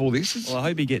Mark, before this. Well, I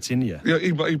hope he gets into you. Yeah,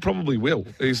 he probably will.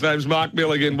 His name's Mark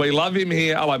Milligan. We love him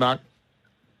here. Hello, Mark.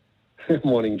 Good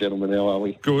morning, gentlemen. How are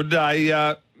we? Good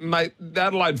day. Mate, the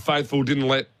Adelaide faithful didn't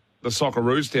let the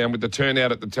Socceroos down with the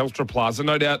turnout at the Telstra Plaza.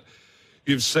 No doubt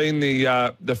you've seen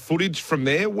the footage from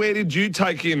there. Where did you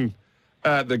take in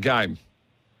the game?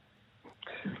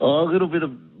 Oh, a little bit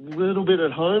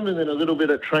at home and then a little bit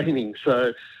at training.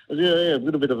 So, yeah, a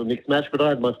little bit of a mixed match. But I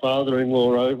had my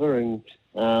father-in-law over, and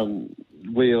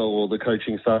we all the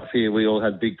coaching staff here, we all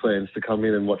had big plans to come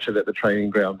in and watch it at the training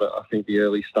ground. But I think the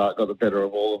early start got the better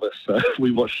of all of us, so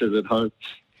we watched it at home.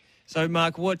 So,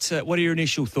 Mark, what are your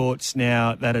initial thoughts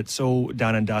now that it's all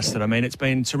done and dusted? I mean, it's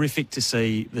been terrific to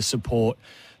see the support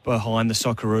behind the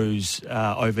Socceroos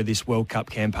over this World Cup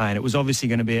campaign. It was obviously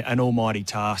going to be an almighty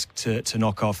task to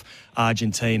knock off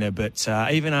Argentina, but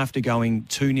even after going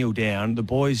 2-0 down, the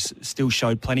boys still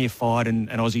showed plenty of fight and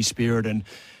Aussie spirit. And,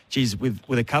 geez, with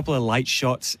a couple of late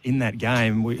shots in that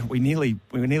game, we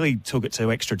nearly took it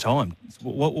to extra time.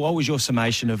 What was your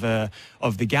summation of the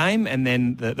game and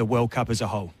then the World Cup as a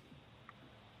whole?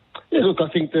 Yeah, look, I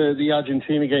think the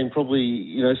Argentina game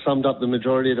probably, summed up the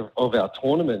majority of our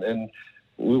tournament, and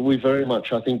we very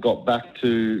much, I think, got back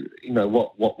to,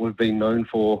 what we've been known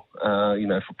for,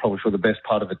 for the best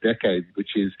part of a decade,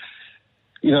 which is,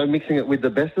 mixing it with the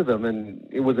best of them. And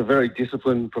it was a very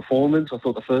disciplined performance. I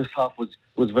thought the first half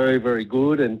was very, very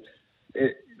good, and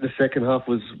the second half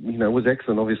was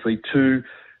excellent. Obviously,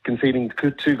 conceding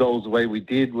 2 goals the way we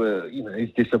did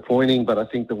is disappointing, but I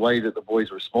think the way that the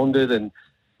boys responded and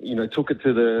took it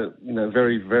to the,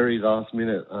 very, very last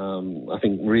minute, I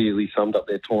think really summed up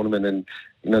their tournament and,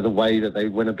 the way that they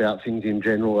went about things in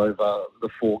general over the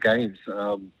 4 games.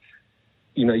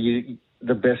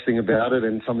 The best thing about it,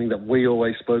 and something that we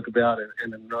always spoke about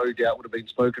and no doubt would have been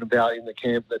spoken about in the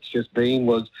camp that's just been,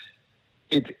 was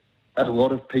a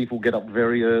lot of people get up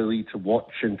very early to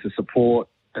watch and to support.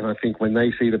 And I think when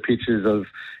they see the pictures of,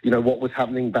 what was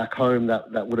happening back home,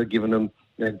 that would have given them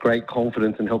great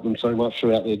confidence and helped them so much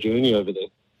throughout their journey over there.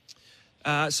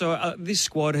 So this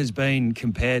squad has been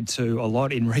compared to a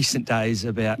lot in recent days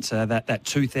about that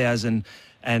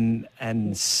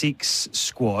 2006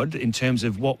 squad in terms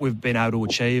of what we've been able to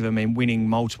achieve. I mean, winning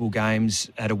multiple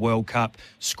games at a World Cup,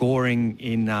 scoring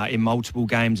in multiple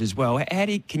games as well.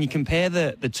 Can you compare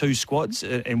the two squads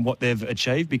and what they've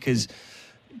achieved? Because,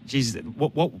 geez,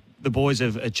 what the boys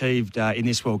have achieved in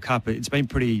this World Cup, it's been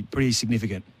pretty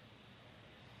significant.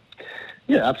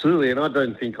 Yeah, absolutely. And I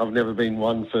don't think I've never been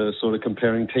one for sort of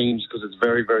comparing teams because it's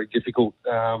very, very difficult.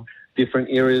 Different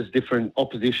areas, different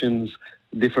oppositions,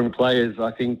 different players.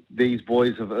 I think these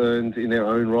boys have earned in their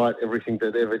own right everything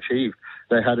that they've achieved.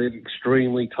 They had an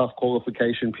extremely tough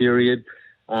qualification period.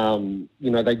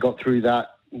 They got through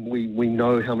that. We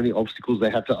know how many obstacles they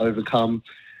had to overcome.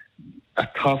 A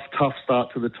tough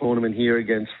start to the tournament here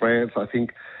against France. I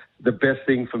think the best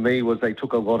thing for me was they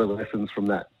took a lot of lessons from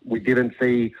that. We didn't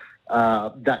see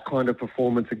that kind of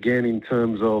performance again in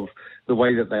terms of the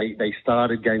way that they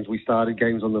started games. We started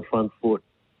games on the front foot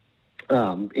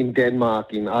in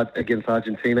Denmark, against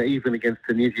Argentina, even against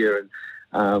Tunisia.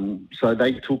 And so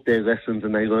they took their lessons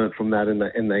and they learned from that and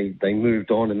they moved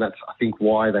on. And that's, I think,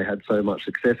 why they had so much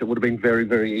success. It would have been very,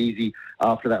 very easy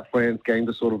after that France game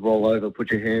to sort of roll over,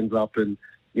 put your hands up and,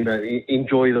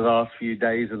 enjoy the last few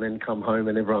days and then come home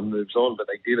and everyone moves on. But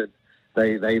they didn't.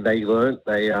 They learned.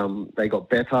 They got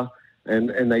better.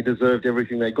 And they deserved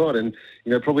everything they got, and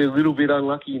probably a little bit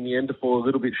unlucky in the end to fall a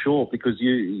little bit short because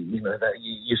you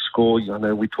score. I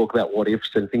know we talk about what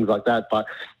ifs and things like that, but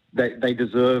they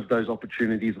deserve those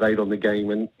opportunities late on the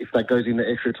game, and if that goes into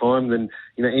extra time, then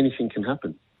anything can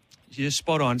happen. You're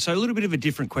spot on. So a little bit of a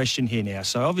different question here now.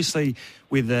 So obviously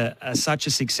with such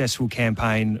a successful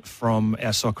campaign from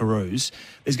our Socceroos,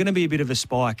 there's going to be a bit of a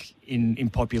spike in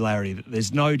popularity.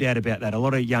 There's no doubt about that. A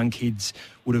lot of young kids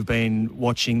would have been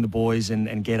watching the boys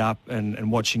and get up and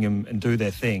watching them and do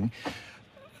their thing.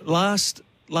 Last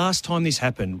last time this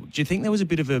happened, do you think there was a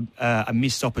bit of a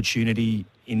missed opportunity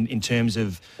in terms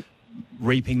of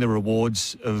reaping the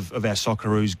rewards of our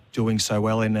Socceroos doing so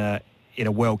well in a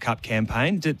World Cup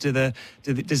campaign? Does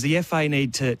the FA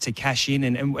need to cash in,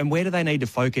 and where do they need to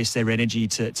focus their energy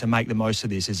to make the most of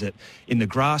this? Is it in the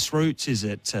grassroots? Is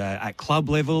it at club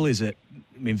level? Is it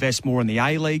invest more in the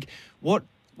A-League? What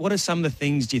are some of the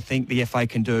things do you think the FA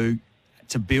can do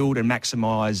to build and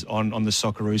maximise on the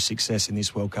Socceroos' success in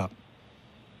this World Cup?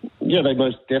 Yeah, they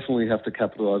most definitely have to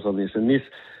capitalise on this. And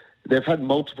they've had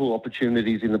multiple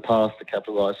opportunities in the past to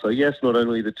capitalise. So, yes, not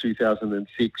only the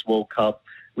 2006 World Cup,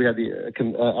 we had the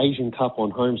Asian Cup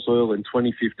on home soil in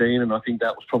 2015, and I think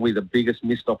that was probably the biggest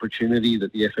missed opportunity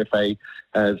that the FFA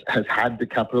has had to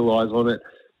capitalise on it.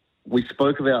 I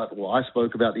spoke about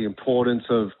the importance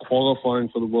of qualifying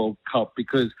for the World Cup,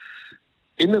 because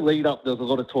in the lead up, there was a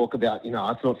lot of talk about,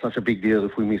 it's not such a big deal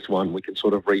if we miss one. We can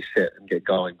sort of reset and get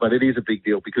going. But it is a big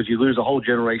deal because you lose a whole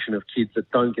generation of kids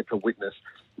that don't get to witness,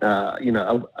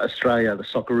 Australia, the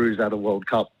Socceroos at a World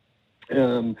Cup.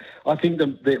 I think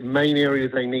the main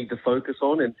areas they need to focus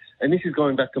on, and this is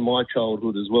going back to my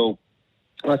childhood as well,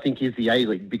 I think is the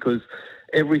A-League, because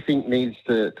everything needs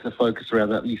to focus around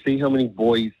that. You see how many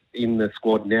boys in the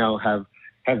squad now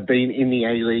have been in the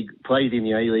A-League, played in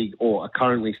the A-League, or are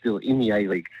currently still in the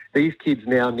A-League. These kids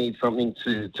now need something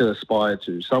to aspire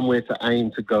to, somewhere to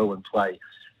aim to go and play.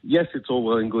 Yes, it's all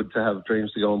well and good to have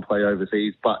dreams to go and play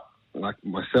overseas, but like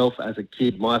myself as a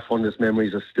kid, my fondest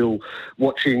memories are still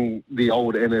watching the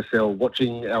old NSL,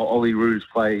 watching our Olyroos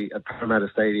play at Parramatta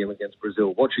Stadium against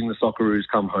Brazil, watching the Socceroos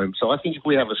come home. So I think if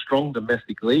we have a strong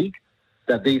domestic league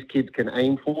that these kids can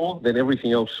aim for, then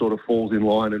everything else sort of falls in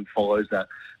line and follows that.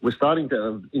 We're starting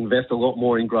to invest a lot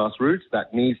more in grassroots.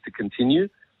 That needs to continue,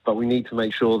 but we need to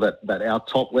make sure that our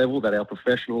top level, that our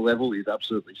professional level is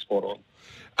absolutely spot on.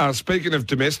 Speaking of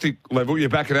domestic level, you're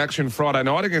back in action Friday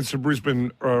night against the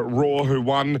Brisbane Roar, who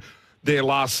won their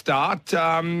last start.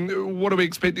 What are we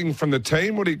expecting from the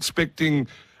team? What are you expecting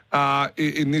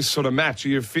in this sort of match? Are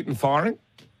you fit and firing?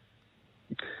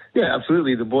 Yeah,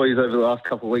 absolutely. The boys over the last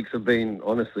couple of weeks have been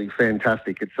honestly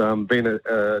fantastic. It's been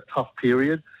a tough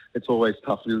period. It's always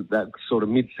tough, that sort of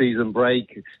mid-season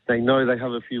break. They know they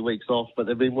have a few weeks off, but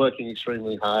they've been working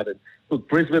extremely hard. And look,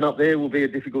 Brisbane up there will be a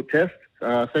difficult test.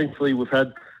 Thankfully, we've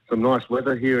had some nice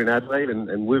weather here in Adelaide,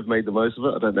 and we've made the most of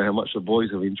it. I don't know how much the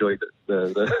boys have enjoyed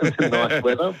the nice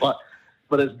weather,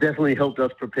 but it's definitely helped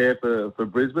us prepare for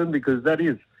Brisbane, because that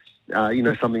is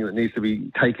something that needs to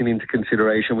be taken into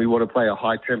consideration. We want to play a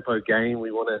high-tempo game.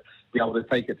 We want to be able to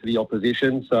take it to the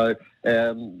opposition. So,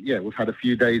 we've had a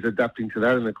few days adapting to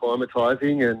that and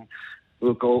acclimatising. And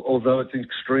look, although it's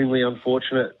extremely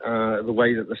unfortunate the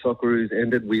way that the Socceroos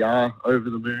ended, we are over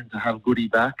the moon to have Goody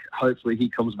back. Hopefully he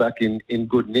comes back in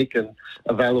good nick and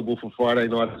available for Friday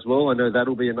night as well. I know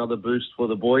that'll be another boost for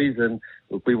the boys, and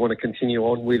look, we want to continue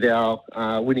on with our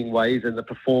winning ways and the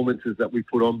performances that we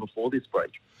put on before this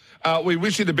break. We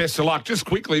wish you the best of luck. Just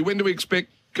quickly, when do we expect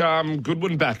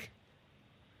Goodwin back?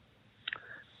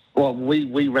 Well,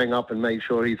 we rang up and made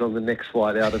sure he's on the next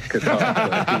flight out of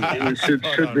Qatar. So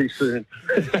it should be soon.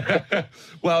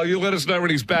 Well, you let us know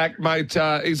when he's back, mate.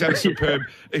 He's had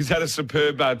a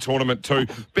superb tournament too.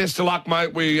 Best of luck,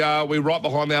 mate. We're right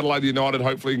behind Adelaide United.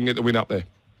 Hopefully, you can get the win up there.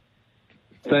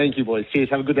 Thank you, boys. Cheers.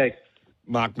 Have a good day.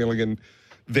 Mark Milligan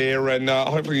there, and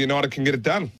hopefully United can get it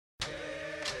done.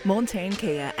 Montane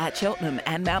Kia at Cheltenham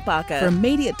and Mount Barker for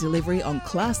immediate delivery on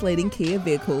class-leading Kia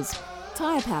vehicles.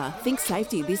 Tyre Power. Think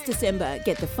safety this December.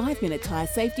 Get the 5-minute tyre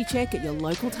safety check at your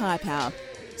local Tyre Power.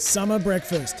 Summer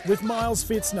breakfast with Miles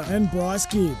Fitzner and Bryce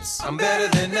Gibbs. I'm better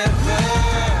than ever.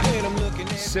 And I'm looking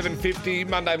at 7:50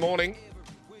 Monday morning.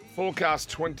 Forecast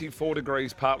 24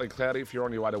 degrees, partly cloudy if you're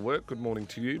on your way to work. Good morning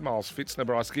to you. Miles Fitzner,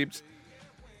 Bryce Gibbs.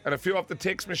 And a few off the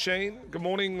text machine. Good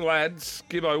morning, lads.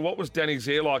 Gibbo, what was Danny's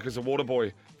hair like as a water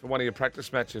boy for one of your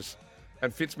practice matches?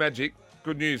 And Fitzmagic,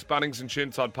 good news. Bunnings and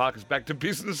Chirnside Park is back to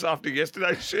business after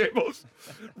yesterday's shambles.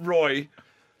 Roy.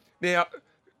 Now,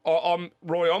 I'm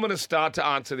going to start to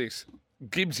answer this.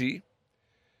 Gibbsy,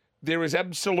 there is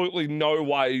absolutely no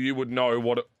way you would know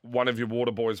what one of your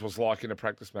water boys was like in a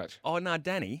practice match. Oh, no,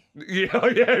 Danny. Yeah,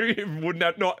 you wouldn't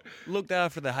have not. Looked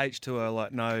after the H2O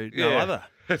like no other.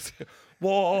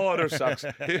 Water sucks.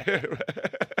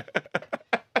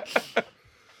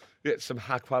 Get some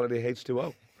high quality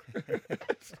H2O.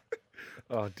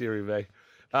 Oh, dearie me.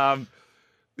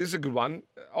 This is a good one.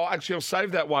 Actually, I'll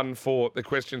save that one for the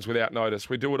questions without notice.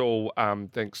 We do it all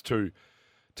thanks to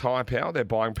Tyre Power. Their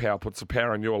buying power puts the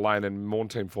power in your lane, and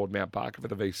Montane Ford Mount Barker for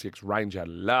the V6 Ranger.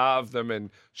 Love them. And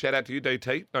shout out to you,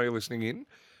 DT. Know you're listening in.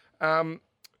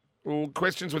 Well,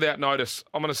 questions without notice.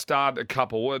 I'm going to start a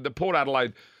couple. The Port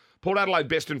Adelaide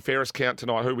best and fairest count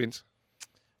tonight. Who wins?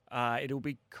 It'll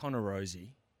be Connor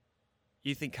Rosie.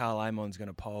 You think Carl Amon's going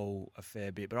to poll a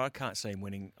fair bit, but I can't see him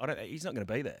winning. He's not going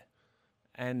to be there.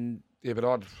 And yeah,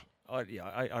 but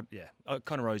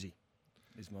Connor Rosie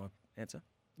is my answer.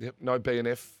 Yep, no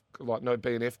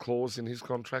BNF clause in his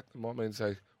contract. That might mean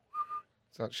they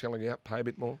start shelling out, pay a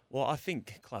bit more. Well, I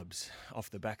think clubs, off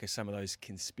the back of some of those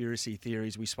conspiracy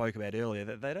theories we spoke about earlier,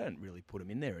 that they don't really put him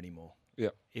in there anymore. Yeah.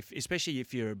 Especially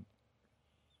if you're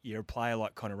a player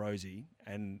like Connor Rosie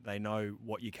and they know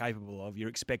what you're capable of, you're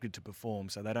expected to perform,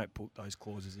 so they don't put those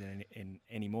clauses in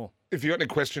anymore. If you got any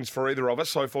questions for either of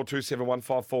us,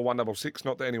 0427154166,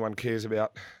 not that anyone cares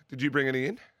about. Did you bring any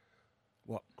in?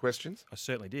 What? Questions? I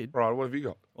certainly did. Right, what have you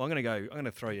got? Well, I'm going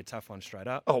to throw you a tough one straight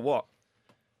up. Oh, what?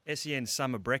 SEN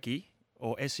Summer Brekkie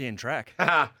or SEN Track?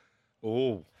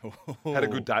 Oh, had a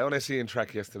good day on SEN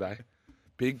Track yesterday.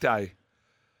 Big day.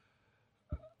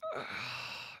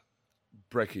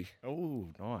 Brekkie. Oh,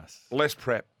 nice. Less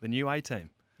prep. The new A team.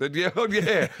 Yeah.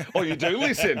 Oh, you do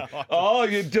listen. Oh,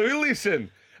 you do listen.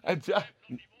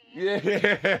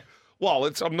 Yeah.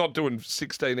 Well, I'm not doing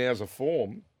 16 hours of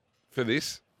form for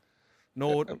this.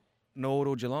 Nord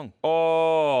or Geelong.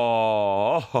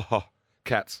 Oh,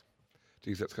 Cats.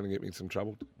 Geez, that's going to get me in some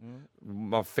trouble.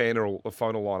 My the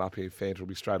phone will line up here. Fanta will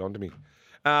be straight on to me.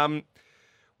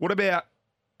 What about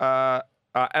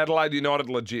Adelaide United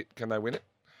legit? Can they win it?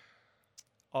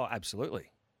 Oh,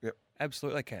 absolutely. Yep.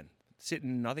 Absolutely they can.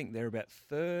 Sitting, I think they're about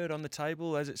third on the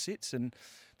table as it sits, and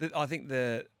I think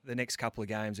the next couple of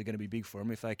games are going to be big for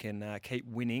them if they can keep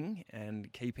winning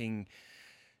and keep in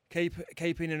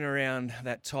and around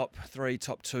that top 3,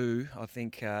 top 2. I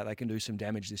think they can do some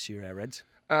damage this year, our Reds.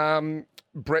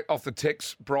 Brett off the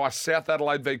text, Bryce, South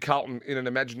Adelaide v Carlton in an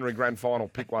imaginary grand final.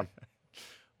 Pick one.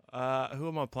 Who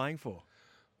am I playing for?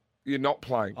 You're not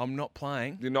playing. I'm not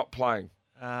playing. You're not playing.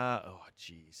 Oh,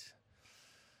 jeez.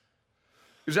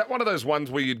 Is that one of those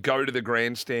ones where you'd go to the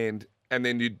grandstand and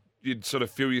then you'd sort of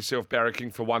feel yourself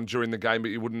barracking for one during the game, but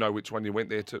you wouldn't know which one you went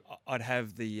there to? I'd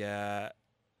have the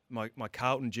my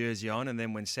Carlton jersey on, and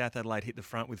then when South Adelaide hit the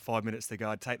front with 5 minutes to go,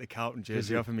 I'd take the Carlton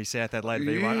jersey off and me South Adelaide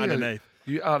V1 underneath.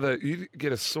 You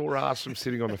get a sore ass from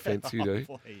sitting on the fence, you do.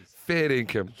 Please. Fair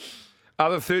income.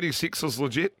 Are the 36ers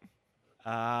legit?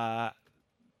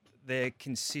 Their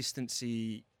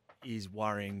consistency is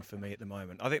worrying for me at the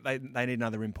moment. I think they need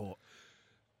another import.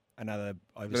 Another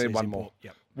overseas they need one import. more.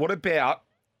 Yep. What about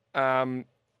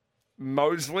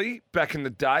Mosley back in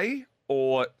the day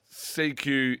or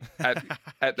CQ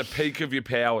at the peak of your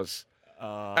powers?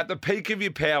 At the peak of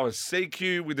your powers,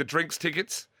 CQ with the drinks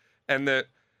tickets and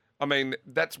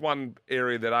that's one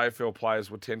area that AFL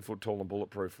players were 10 foot tall and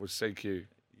bulletproof was CQ.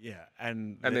 Yeah,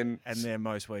 and they're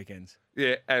most weekends.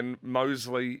 Yeah, and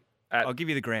Mosley. I'll give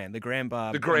you the Grand. The Grand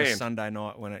Bar on a Sunday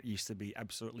night when it used to be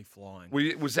absolutely flying.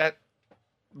 Was that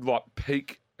like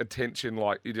peak attention?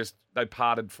 Like they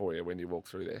parted for you when you walked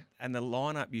through there? And the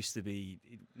lineup used to be...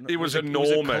 It was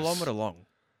enormous. It was a kilometre long.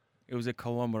 It was a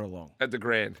kilometre long. At the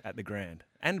Grand. At the Grand.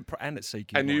 And at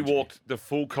CQ. And you walked the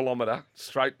full kilometre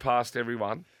straight past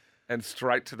everyone and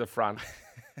straight to the front.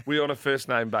 Were you on a first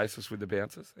name basis with the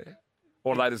bouncers there?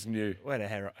 Or they just knew? We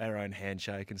had our own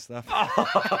handshake and stuff.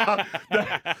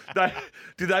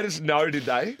 Did they just know, did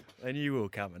they? They knew we were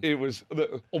coming. It was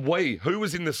who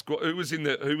was in the squad? Who was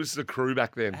the crew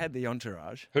back then? I had the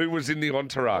entourage. Who was in the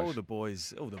entourage? All the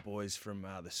boys from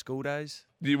the school days.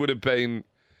 You would have been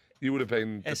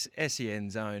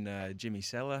SEN's own Jimmy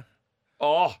Seller.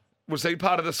 Oh, was he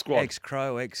part of the squad?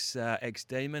 Ex-Crow,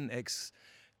 ex-Demon,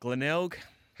 ex-Glenelg.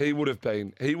 He would have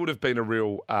been a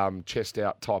real chest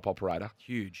out type operator.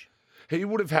 Huge. He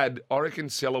would have had, I reckon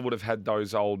Seller would have had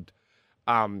those old,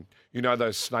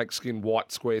 those snakeskin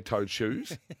white square-toed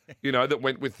shoes, that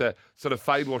went with the sort of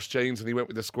fade wash jeans and he went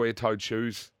with the square-toed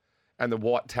shoes and the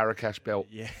white Tarakash belt.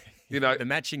 Yeah. The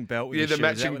matching belt with the shoes.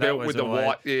 matching belt with the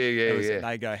white. Yeah.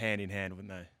 They go hand in hand,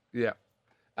 wouldn't they? Yeah.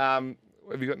 Have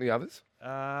you got any others?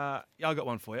 I got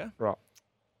one for you. Right.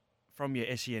 From your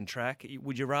SEN Track,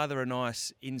 would you rather a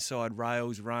nice inside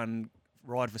rails ride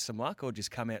for some luck or just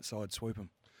come outside, swoop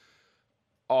them?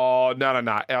 Oh,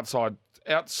 no. Outside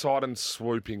and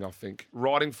swooping, I think.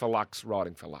 Riding for luck's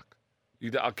riding for luck.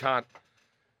 I can't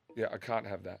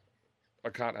have that. I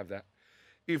can't have that.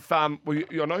 If I know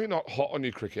you're not hot on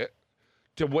your cricket,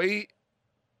 do we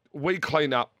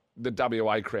clean up the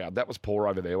WA crowd? That was poor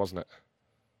over there, wasn't it?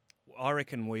 I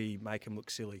reckon we make them look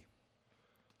silly.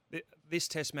 This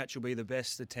test match will be the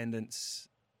best attendance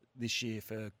this year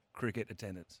for cricket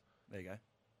attendance. There you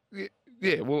go.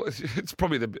 Yeah, well, it's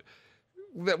probably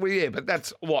But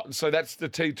that's what? So that's the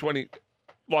T20,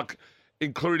 like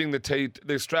including the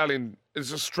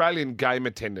Australian game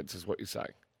attendance is what you're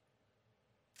saying.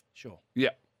 Sure. Yeah.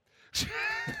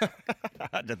 I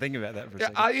had to think about that for a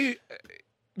second.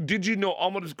 Did you know?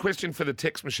 I'm a question for the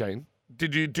text machine. Do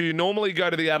you normally go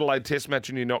to the Adelaide Test match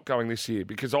and you're not going this year?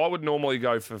 Because I would normally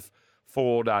go for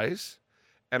 4 days,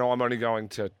 and I'm only going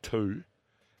to 2,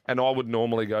 and I would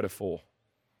normally go to 4.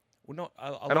 Well, not.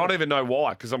 I don't even know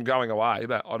why, because I'm going away.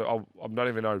 But I don't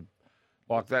even know.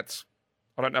 Like that's.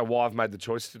 I don't know why I've made the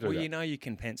choice to do that. Well, you know, you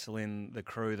can pencil in the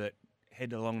crew that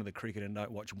head along to the cricket and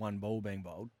don't watch one ball being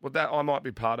bowled. Well, that I might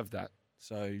be part of that.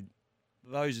 So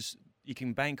those you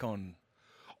can bank on.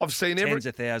 I've seen tens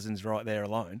of thousands right there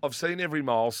alone. I've seen every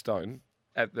milestone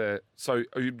at the. So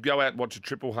you'd go out and watch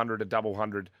a 100, a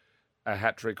 100, a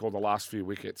hat trick, or the last few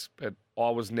wickets. But I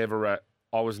was never a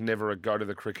go to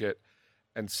the cricket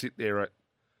and sit there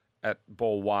at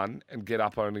ball 1 and get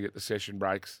up only at the session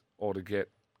breaks or to go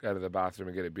to the bathroom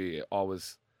and get a beer. I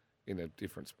was in a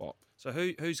different spot. So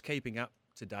who's keeping up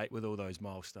to date with all those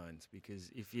milestones?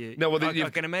 Because if you, I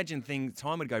can imagine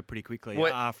time would go pretty quickly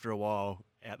after a while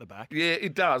out the back. Yeah,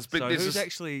 it does. But so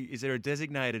is there a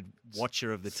designated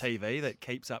watcher of the TV that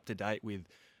keeps up to date with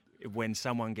when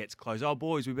someone gets close? Oh,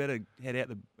 boys, we better head out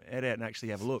and actually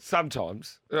have a look.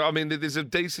 Sometimes. I mean, there's a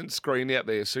decent screen out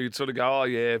there, so you'd sort of go, oh,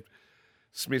 yeah,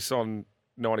 Smith's on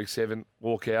 97,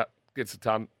 walk out, gets a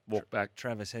ton, walk back.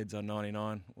 Travis Head's on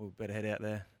 99, we'll better head out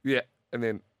there. Yeah, and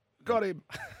then got him.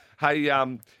 Hey,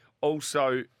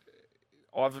 also,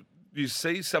 you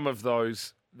see some of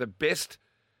those, the best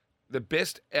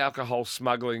alcohol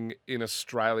smuggling in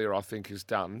Australia, I think, is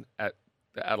done at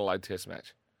the Adelaide Test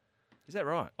match. Is that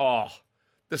right? Oh,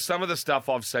 some of the stuff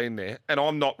I've seen there, and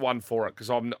I'm not one for it because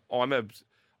I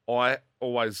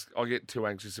get too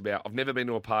anxious about. I've never been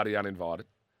to a party uninvited,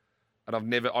 and I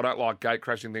don't like gate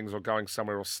crashing things or going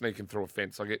somewhere or sneaking through a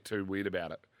fence. I get too weird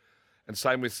about it. And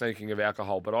same with sneaking of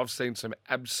alcohol. But I've seen some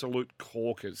absolute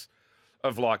corkers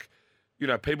of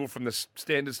people from the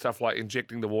standard stuff like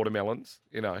injecting the watermelons,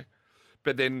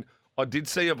 But then I did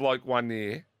see a bloke one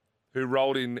year who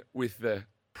rolled in with the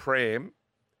pram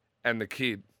and the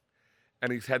kid.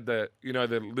 And he's had the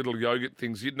little yogurt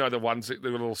things. The ones, the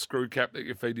little screw cap that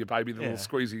you feed your baby, the little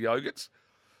squeezy yogurts.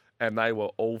 And they were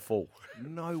all full.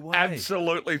 No way.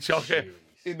 Absolutely chocker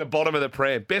in the bottom of the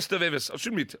pram. Best I've ever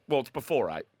seen. It's before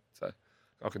 8. So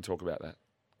I can talk about that,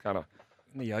 can't I?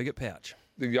 In the yogurt pouch.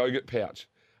 The yogurt pouch.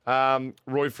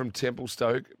 Roy from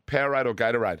Templestoke, Powerade or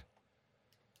Gatorade?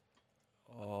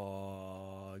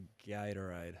 Oh,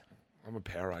 Gatorade. I'm a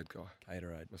Powerade guy.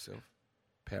 Gatorade. Myself.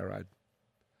 Powerade.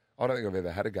 I don't think I've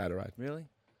ever had a Gatorade. Really?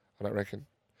 I don't reckon.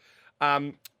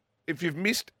 If you've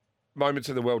missed moments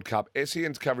of the World Cup,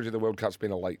 SEN's coverage of the World Cup's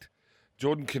been elite.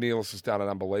 Jordan Cornelis has done an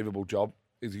unbelievable job.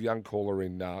 He's a young caller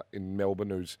in Melbourne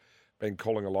who's been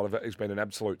calling a lot of it. He's been an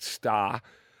absolute star.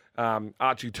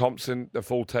 Archie Thompson, the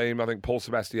full team. I think Paul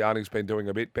Sebastiani's been doing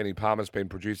a bit. Benny Palmer's been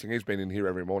producing. He's been in here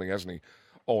every morning, hasn't he?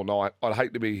 All night. I'd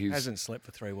hate to be his... Hasn't slept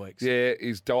for 3 weeks. Yeah,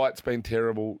 his diet's been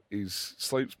terrible. His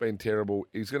sleep's been terrible.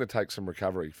 He's going to take some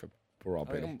recovery for poor old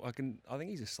Benny. I think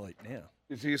he's asleep now.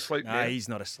 Is he asleep now? No, he's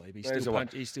not asleep. He's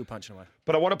still punching away.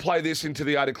 But I want to play this into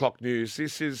the 8 o'clock news.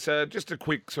 This is just a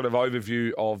quick sort of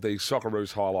overview of the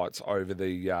Socceroos highlights over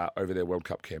their World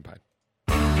Cup campaign.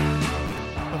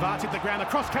 Pavard hit the ground, the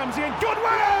cross comes in,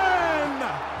 Goodwin!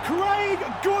 Craig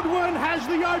Goodwin has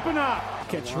the opener.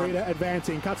 Katrina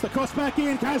advancing, cuts the cross back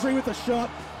in, Kazri with the shot,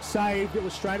 saved, it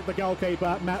was straight at the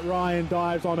goalkeeper, Matt Ryan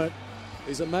dives on it.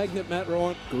 He's a magnet, Matt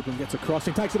Ryan. Goodwin gets a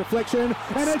crossing, takes a deflection,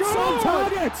 and it's on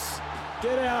target!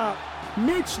 Get out.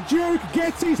 Mitch Duke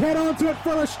gets his head onto it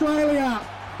for Australia.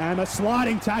 And a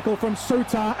sliding tackle from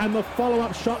Sutar, and the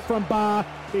follow-up shot from Barr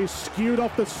is skewed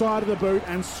off the side of the boot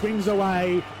and swings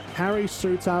away. Harry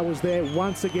Sutar was there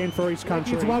once again for his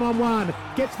country. It's 1-on-1,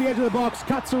 gets the edge of the box,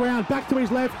 cuts around, back to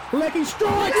his left, Leckie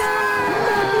strikes!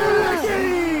 Yeah!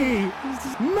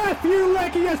 Matthew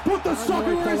Leckie has put the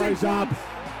Socceroos up.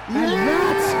 And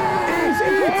that is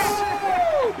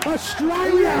it!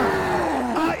 Australia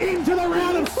are into the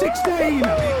round of 16.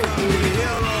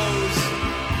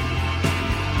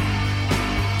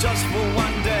 Just for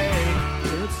one day.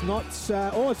 It's not,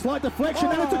 a slight deflection,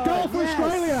 and it's a goal for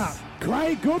Australia.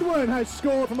 Craig Goodwin has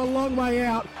scored from a long way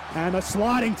out, and a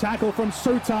sliding tackle from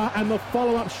Sutar, and the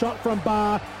follow-up shot from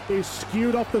Barr is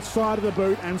skewed off the side of the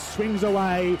boot and swings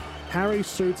away. Harry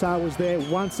Sutar was there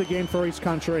once again for his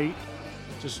country.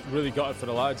 Just really got it for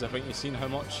the lads. I think you've seen how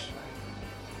much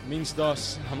it means to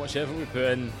us, how much effort we put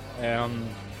in, and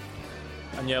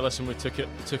yeah, listen, we took it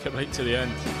right to the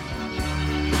end.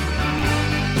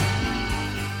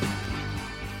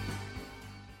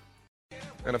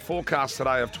 And a forecast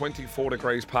today of 24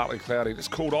 degrees, partly cloudy.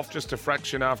 Just cooled off just a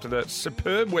fraction after the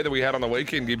superb weather we had on the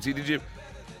weekend, Gibbsy. Did you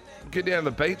get down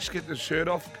to the beach, get the shirt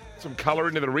off, some colour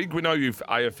into the rig? We know you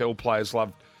AFL players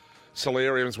loved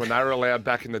solariums when they were allowed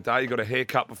back in the day. You got a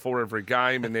haircut before every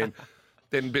game, and then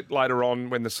a bit later on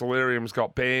when the solariums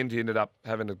got banned, you ended up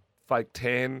having a fake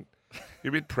tan.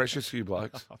 You're a bit precious, you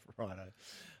blokes. Righto.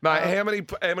 Mate, how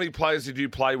many players did you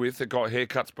play with that got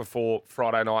haircuts before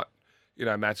Friday night,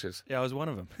 matches? Yeah, I was one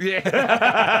of them. Yeah.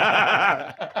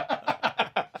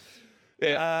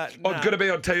 Yeah. I'm going to be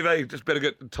on TV. Just better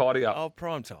get tidy up. Oh,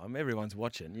 prime time. Everyone's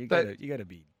watching. You got to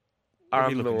be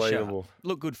unbelievable.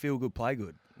 Look good, feel good, play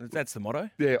good. That's the motto.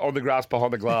 Yeah, on the grass,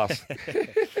 behind the glass.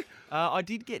 I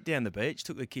did get down the beach,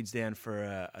 took the kids down for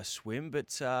a swim, but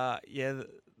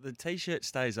the T-shirt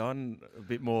stays on a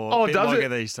bit more, longer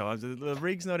these times. The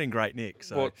rig's not in great nick,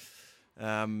 so.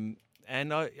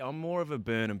 And I'm more of a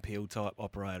burn and peel type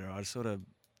operator. I sort of,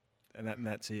 and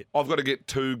that's it. I've got to get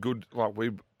two good.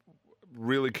 We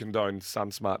really condone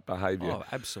sun-smart behaviour. Oh,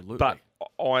 absolutely. But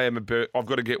I've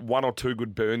got to get one or two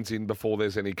good burns in before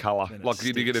there's any colour. Like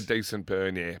you get a decent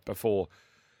burn, before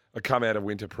I come out of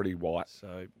winter pretty white.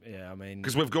 So, I mean...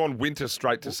 Because we've gone winter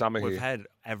straight to summer here. We've had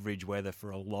average weather for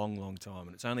a long, long time,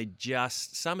 and it's only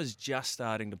summer's just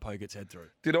starting to poke its head through.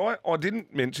 I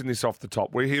didn't mention this off the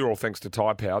top. We're here all thanks to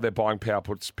Tyre Power. They're buying power,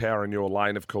 puts power in your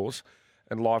lane, of course,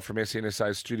 and live from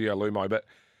SNSA's Studio Lumo. But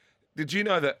did you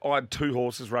know that I had two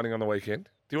horses running on the weekend?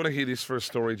 Do you want to hear this for a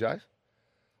story, Jay?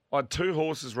 I had two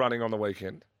horses running on the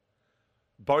weekend.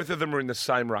 Both of them were in the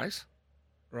same race,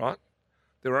 right?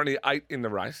 There were only 8 in the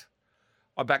race.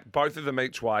 I backed both of them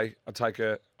each way. I took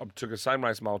a same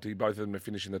race multi. Both of them are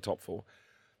finishing the top 4.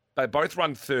 They both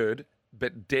run third,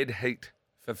 but dead heat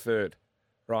for third,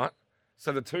 right?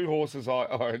 So the two horses I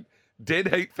own,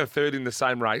 dead heat for third in the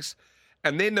same race.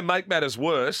 And then to make matters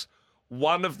worse,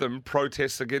 one of them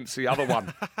protests against the other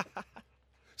one.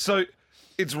 So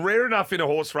it's rare enough in a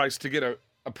horse race to get a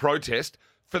protest,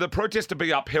 for the protest to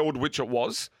be upheld, which it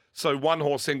was. So one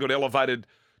horse then got elevated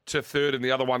to third and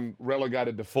the other one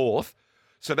relegated to fourth.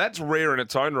 So that's rare in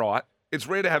its own right. It's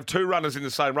rare to have two runners in the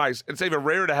same race. It's even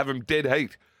rarer to have them dead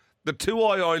heat. The two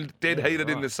I owned dead heated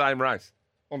in the same race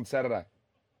on Saturday.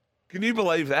 Can you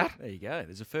believe that? There you go.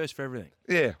 There's a first for everything.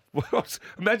 Yeah. Well,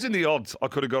 imagine the odds I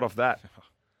could have got off that.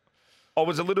 I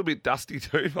was a little bit dusty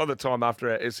too by the time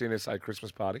after our SNSA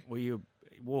Christmas party. Well, you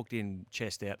walked in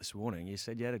chest out this morning. You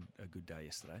said you had a good day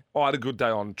yesterday. I had a good day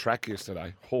on track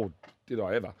yesterday. Oh, did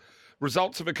I ever.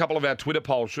 Results of a couple of our Twitter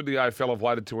polls. Should the AFL have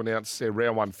waited to announce their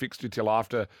round 1 fixture till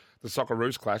after the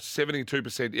Socceroos clash?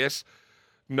 72% yes,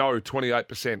 no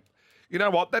 28%. You know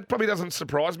what? That probably doesn't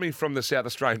surprise me from the South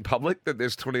Australian public that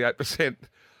there's 28%,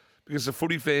 because the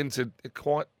footy fans are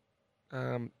quite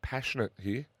passionate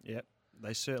here. Yep,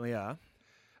 they certainly are.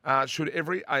 Should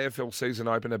every AFL season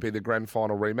opener be the grand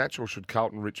final rematch, or should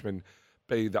Carlton Richmond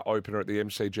be the opener at the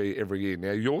MCG every year?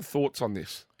 Now, your thoughts on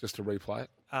this, just to replay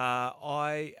it.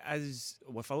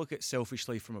 If I look at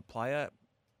selfishly from a player,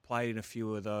 played in a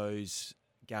few of those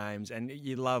games, and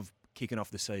you love kicking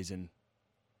off the season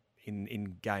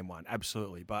in game 1,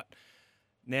 absolutely. But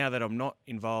now that I'm not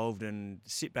involved and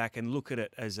sit back and look at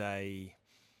it as an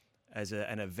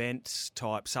event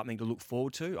type, something to look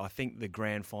forward to, I think the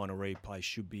grand final replay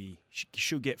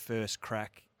should get first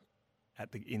crack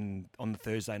on the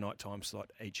Thursday night time slot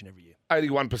each and every year.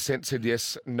 81% said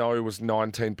yes, no was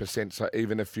 19%, so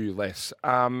even a few less.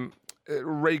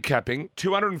 Recapping,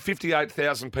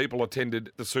 258,000 people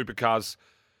attended the Supercars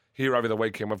here over the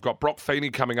weekend. We've got Brock Feeney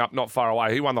coming up not far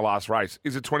away. He won the last race.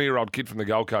 He's a 20-year-old kid from the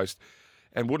Gold Coast,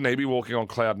 and wouldn't he be walking on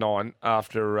cloud 9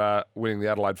 after winning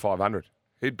the Adelaide 500?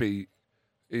 He'd be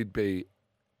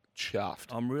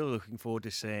chuffed. I'm really looking forward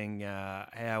to seeing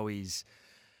how he's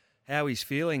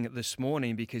feeling this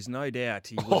morning, because no doubt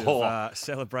he would have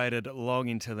celebrated long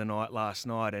into the night last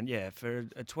night. And for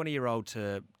a 20-year-old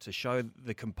to show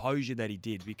the composure that he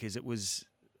did, because it was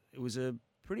a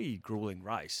pretty grueling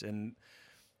race, and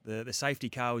the safety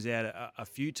car was out a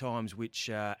few times, which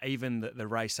even the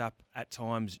race up at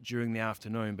times during the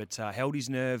afternoon, but held his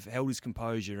nerve, held his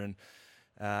composure, and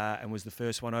was the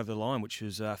first one over the line, which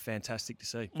was fantastic to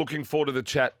see. Looking forward to the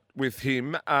chat with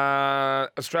him.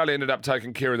 Australia ended up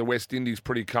taking care of the West Indies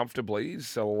pretty comfortably.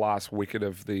 It's the last wicket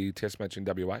of the Test match in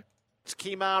WA.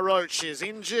 Kemar Roach is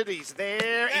injured. He's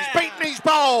there. He's beaten his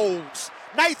bowls.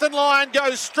 Nathan Lyon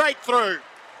goes straight through.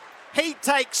 He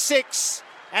takes 6,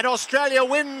 and Australia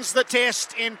wins the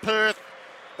Test in Perth.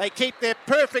 They keep their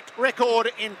perfect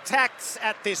record intact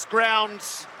at this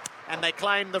grounds, and they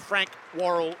claim the Frank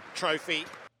Worrell Trophy.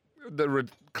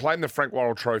 Claim the Frank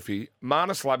Worrell Trophy.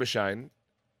 Marnus Labuschagne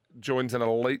joins an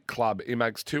elite club. He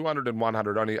makes 200 and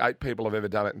 100. Only 8 people have ever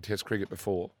done it in Test cricket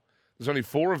before. There's only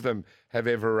 4 of them have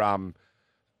ever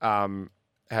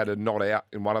had a not out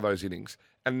in one of those innings.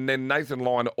 And then Nathan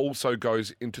Lyon also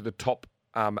goes into the top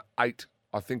 8,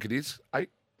 I think it is, 8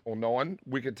 or 9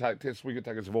 Test wicket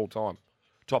takers of all time.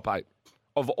 Top 8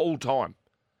 of all time.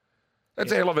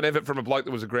 That's a hell of an effort from a bloke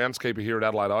that was a groundskeeper here at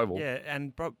Adelaide Oval. Yeah,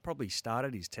 and probably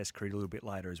started his Test career a little bit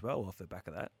later as well off the back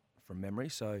of that from memory.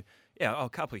 So, yeah, a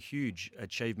couple of huge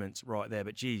achievements right there.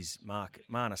 But, geez,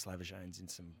 Marnus Laverjane's in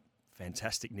some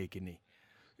fantastic nick, isn't he?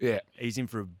 Yeah. He's in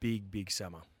for a big, big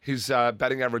summer. His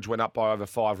batting average went up by over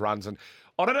 5 runs. And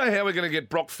I don't know how we're going to get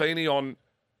Brock Feeney on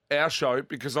our show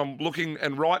because I'm looking,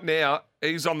 and right now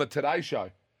he's on the Today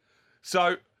Show.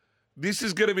 So this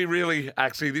is going to be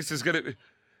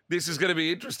this is going to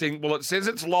be interesting. Well, it says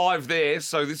it's live there,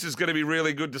 so this is going to be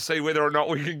really good to see whether or not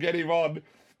we can get him on.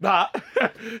 But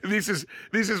this is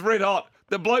red hot.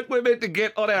 The bloke we're meant to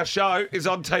get on our show is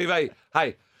on TV.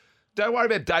 Hey, don't worry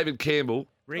about David Campbell.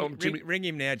 Ring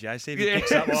him now, Jay. See if he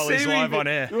picks up while he's live on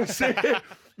air.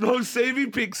 We'll see if he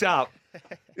picks up.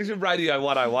 This is Radio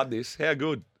 101, this. How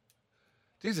good.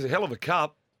 This is a hell of a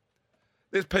cup.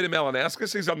 There's Peter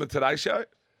Malinauskas. He's on the Today Show.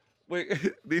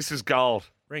 This is gold.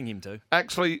 Ring him too.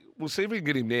 Actually, we'll see if we can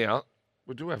get him now.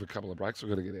 We do have a couple of breaks we've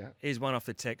got to get out. Here's one off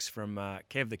the text from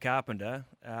Kev the Carpenter.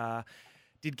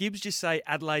 Did Gibbs just say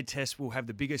Adelaide Test will have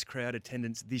the biggest crowd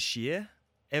attendance this year?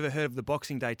 Ever heard of the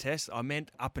Boxing Day Test? I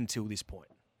meant up until this point.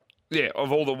 Yeah,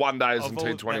 of all the one-days and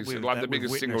T20s, it'll have the we've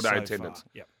biggest witnessed single-day so attendance. far.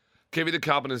 Yep. Kevy the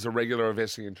Carpenter's a regular of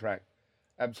Essendon Track.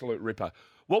 Absolute ripper.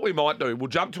 What we might do, we'll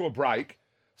jump to a break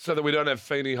so that we don't have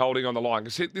Feeney holding on the line.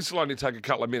 Because this will only take a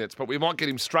couple of minutes, but we might get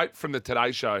him straight from the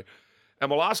Today Show. And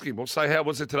we'll ask him, we'll say, how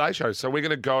was the Today Show? So we're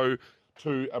going to go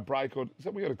to a break. Is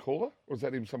that we got a caller? Or is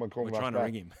that someone calling us We're trying to back?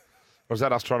 ring him. Or is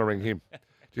that us trying to ring him?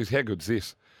 Jeez, how good's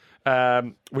this?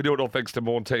 We do it all thanks to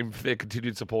Morn Team for their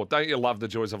continued support. Don't you love the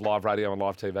joys of live radio and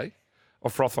live TV? Or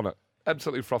froth on it.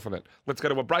 Absolutely froth on it. Let's go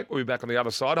to a break. We'll be back on the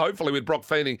other side, hopefully with Brock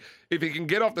Feeney. If he can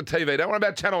get off the TV, don't worry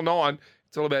about Channel 9.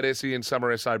 It's all about SEN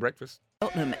Summer SA Breakfast.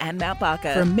 Cheltenham and Mount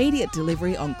Barker for immediate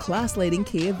delivery on class-leading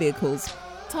Kia vehicles.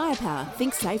 Tyre Power.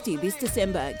 Think safety this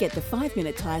December. Get the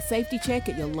 5-minute tyre safety check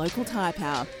at your local Tyre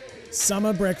Power.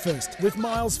 Summer Breakfast with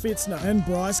Miles Fitzner and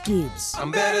Bryce Gibbs. I'm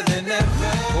better than ever.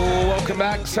 Oh, welcome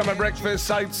back. Summer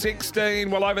Breakfast, 8:16.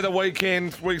 Well, over the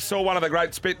weekend, we saw one of the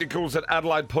great spectacles that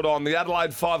Adelaide put on. The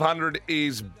Adelaide 500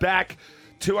 is back.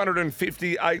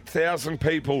 258,000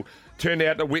 people turned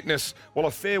out to witness, well,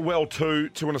 a farewell to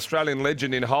an Australian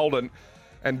legend in Holden.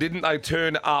 And didn't they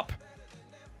turn up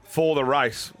for the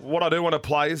race? What I do want to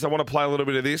play is I want to play a little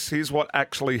bit of this. Here's what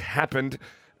actually happened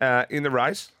in the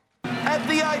race. At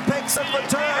the apex of the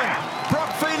turn,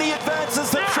 Brock Feeney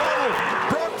advances the throttle.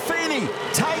 Brock Feeney,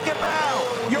 take a bow.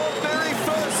 Your very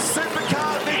first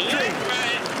supercar victory.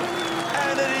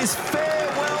 And it is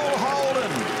farewell Holden.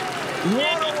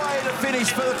 What a way to finish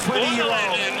for the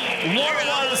 20-year-old. What a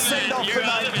way to send off the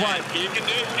nameplate. You can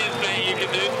do this, mate. You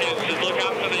can do this. Just look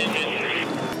up for the history.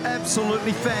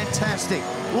 Absolutely fantastic.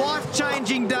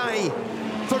 Life-changing day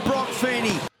for Brock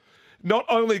Feeney. Not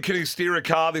only can he steer a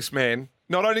car, this man,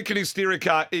 not only can he steer a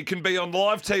car, he can be on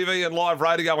live TV and live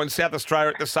radio in South Australia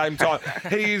at the same time.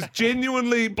 He is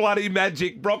genuinely bloody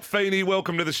magic. Brock Feeney,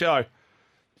 welcome to the show.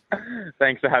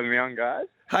 Thanks for having me on, guys.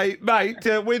 Hey, mate,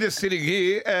 we're just sitting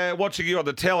here watching you on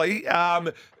the telly.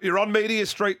 You're on Media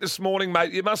Street this morning,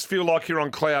 mate. You must feel like you're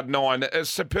on cloud nine. A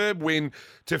superb win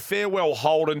to farewell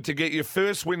Holden, to get your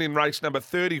first win in race number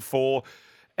 34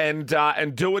 and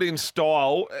do it in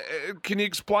style. Can you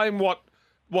explain what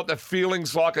the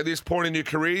feeling's like at this point in your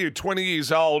career? You're 20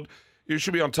 years old. You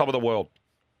should be on top of the world.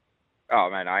 Oh,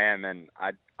 man, I am. And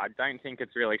I don't think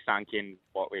it's really sunk in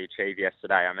what we achieved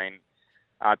yesterday. I mean,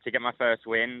 to get my first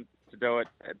win, to do it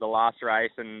at the last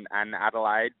race and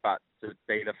Adelaide, but to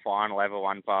be the final ever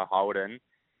one for Holden,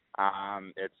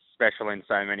 it's special in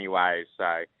so many ways.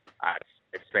 So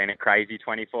it's been a crazy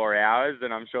 24 hours,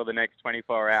 and I'm sure the next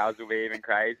 24 hours will be even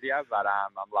crazier, but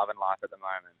I'm loving life at the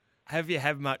moment. Have you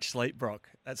had much sleep, Brock?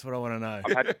 That's what I want to know.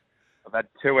 I've had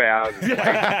 2 hours.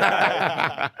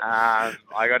 I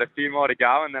got a few more to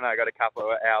go, and then I got a couple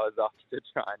of hours off to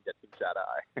try and get some shadow.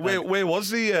 Where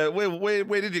was the?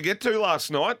 Where did you get to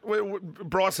last night?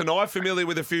 Bryce and I are familiar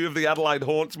with a few of the Adelaide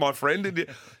haunts, my friend. Did you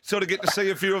sort of get to see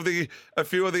a few of the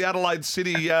Adelaide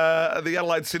City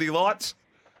lights?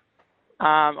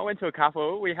 I went to a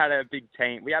couple. We had a big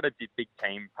team. We had a big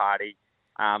team party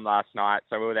last night,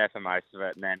 so we were there for most of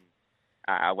it, and then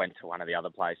I went to one of the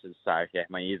other places. So yeah,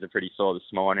 my ears are pretty sore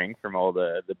this morning from all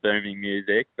the booming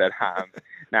music. But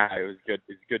no, it was good.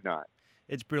 It was a good night.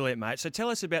 It's brilliant, mate. So tell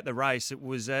us about the race. It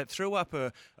was threw up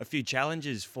a few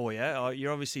challenges for you.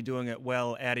 You're obviously doing it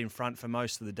well out in front for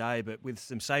most of the day, but with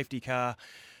some safety car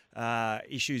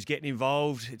issues getting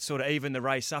involved, it sort of evened the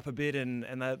race up a bit, and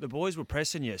the boys were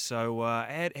pressing you. So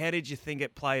how did you think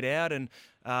it played out? And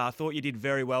I thought you did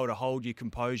very well to hold your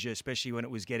composure, especially when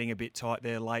it was getting a bit tight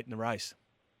there late in the race.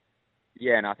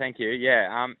 Yeah, no, thank you.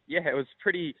 Yeah, it was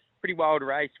pretty wild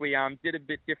race. We did a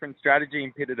bit different strategy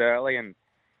and pitted early and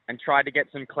tried to get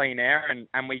some clean air,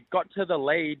 and we got to the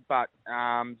lead, but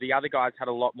the other guys had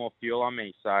a lot more fuel on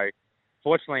me. So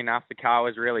fortunately enough, the car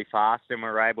was really fast and we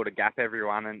were able to gap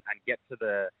everyone and get to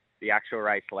the actual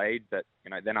race lead. But,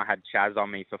 then I had Chaz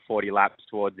on me for 40 laps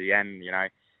towards the end,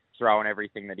 throwing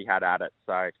everything that he had at it.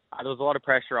 So there was a lot of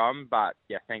pressure on, but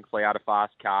yeah, thankfully I had a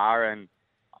fast car and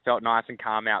I felt nice and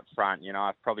calm out front.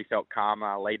 I probably felt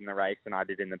calmer leading the race than I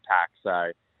did in the pack.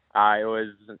 So it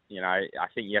was, I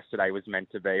think yesterday was meant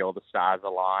to be. All the stars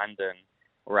aligned and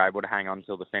we were able to hang on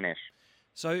till the finish.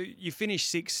 So you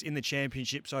finished 6th in the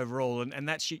championships overall, and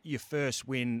that's your first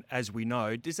win, as we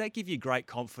know. Does that give you great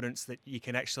confidence that you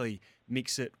can actually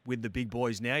mix it with the big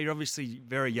boys now? You're obviously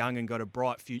very young and got a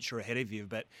bright future ahead of you,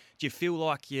 but do you feel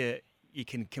like you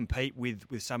can compete with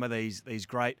some of these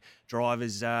great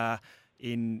drivers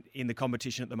in the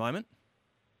competition at the moment?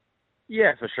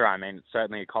 Yeah, for sure. I mean, it's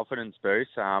certainly a confidence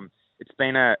boost. It's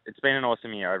been an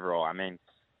awesome year overall. I mean,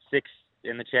 6th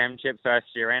in the championship first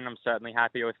year in, I'm certainly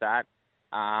happy with that.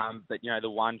 But, the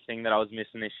one thing that I was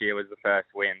missing this year was the first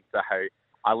win. So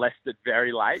I left it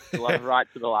very late, right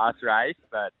to the last race,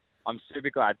 but I'm super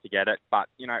glad to get it. But,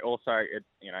 also,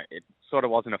 it sort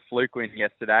of wasn't a fluke win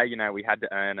yesterday. We had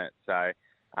to earn it. So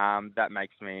that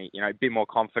makes me, a bit more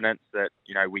confidence that,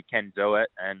 we can do it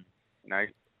and,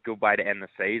 good way to end the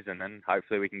season, and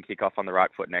hopefully we can kick off on the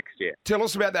right foot next year. Tell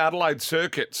us about the Adelaide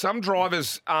circuit. Some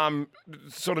drivers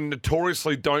sort of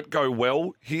notoriously don't go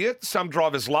well here. Some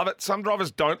drivers love it. Some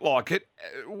drivers don't like it.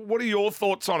 What are your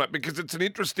thoughts on it? Because it's an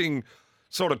interesting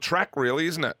sort of track, really,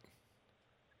 isn't it?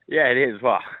 Yeah, it is.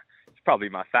 Well, it's probably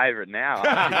my favourite now.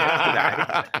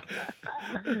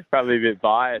 Probably a bit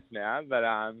biased now, but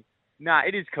no,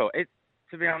 it is cool.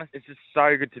 To be honest, it's just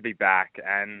so good to be back,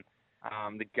 and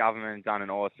the government has done an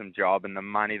awesome job, and the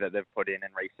money that they've put in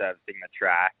resurfacing the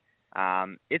track.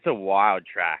 It's a wild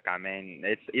track. I mean,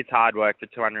 it's hard work for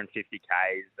 250 Ks,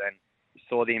 and you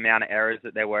saw the amount of errors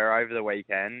that there were over the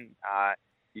weekend.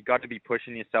 You got to be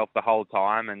pushing yourself the whole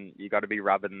time, and you got to be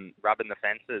rubbing the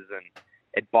fences, and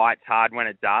it bites hard when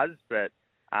it does, but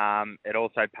it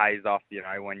also pays off,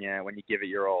 when you give it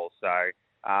your all. So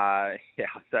I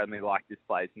certainly like this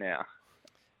place now.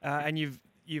 And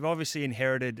you've obviously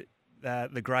inherited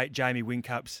the great Jamie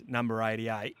Whincup's number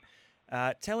 88.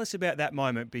 Tell us about that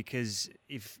moment, because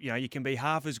if you can be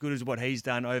half as good as what he's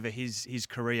done over his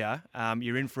career,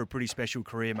 you're in for a pretty special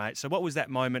career, mate. So what was that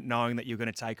moment, knowing that you're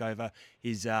going to take over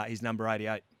his number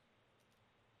 88?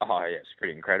 Oh, yeah, it's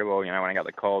pretty incredible. When I got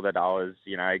the call that I was,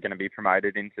 going to be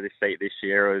promoted into this seat this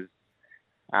year, it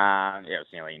was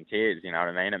nearly in tears. You know what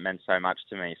I mean? It meant so much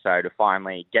to me. So to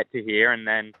finally get to here, and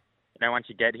then once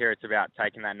you get here, it's about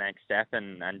taking that next step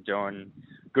and doing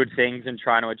good things and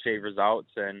trying to achieve results.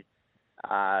 And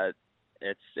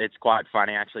it's quite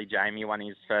funny, actually. Jamie won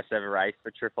his first ever race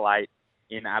for Triple Eight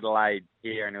in Adelaide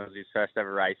here, and it was his first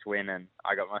ever race win. And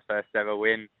I got my first ever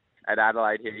win at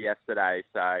Adelaide here yesterday.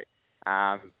 So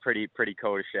pretty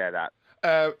cool to share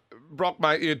that. Brock,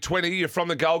 mate, you're 20. You're from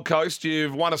the Gold Coast.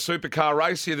 You've won a supercar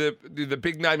race. You're the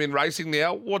big name in racing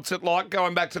now. What's it like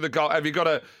going back to the Gold? Have you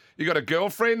got a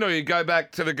girlfriend, or you go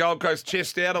back to the Gold Coast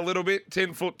chest out a little bit,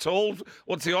 10 foot tall?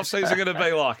 What's the off season going to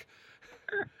be like?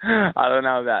 I don't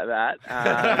know about that.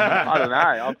 I don't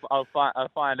know. I'll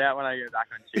find out when I get back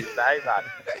on Tuesday. But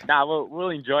no, we'll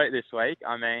enjoy it this week.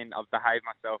 I mean, I've behaved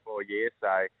myself all year,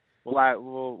 so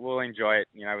we'll enjoy it,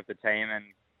 with the team, and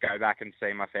go back and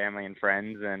see my family and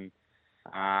friends. And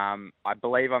I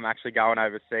believe I'm actually going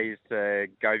overseas to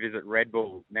go visit Red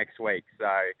Bull next week. So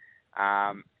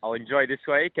I'll enjoy this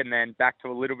week, and then back to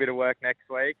a little bit of work next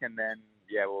week, and then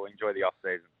we'll enjoy the off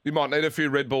season. You might need a few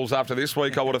Red Bulls after this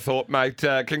week, I would have thought, mate.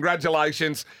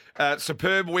 Congratulations.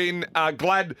 Superb win.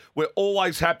 Glad. We're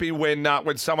always happy when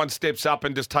someone steps up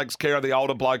and just takes care of the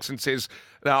older blokes and says,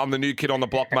 "No, I'm the new kid on the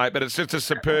block, mate." But it's just a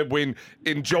superb win.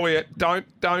 Enjoy it.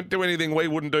 Don't do anything we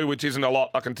wouldn't do, which isn't a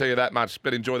lot, I can tell you that much,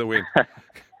 but enjoy the win.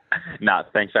 No,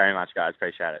 thanks very much, guys.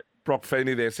 Appreciate it. Brock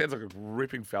Feeney there. Sounds like a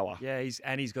ripping fella. Yeah,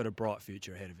 he's got a bright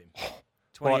future ahead of him.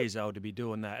 20 years old to be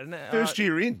doing that. And, first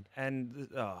year in. And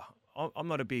I'm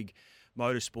not a big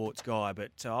motorsports guy,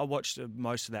 but I watched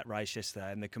most of that race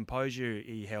yesterday, and the composure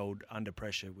he held under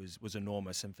pressure was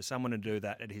enormous. And for someone to do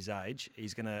that at his age,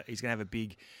 he's gonna have a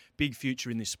big future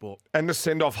in this sport. And to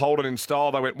send off Holden in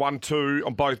style, they went 1-2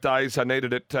 on both days. They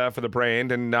needed it for the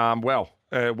brand, and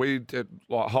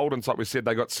Holden's, like we said,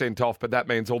 they got sent off, but that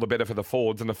means all the better for the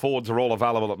Fords, and the Fords are all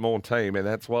available at Morn Team, and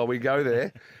that's why we go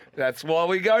there. That's why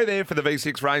we go there for the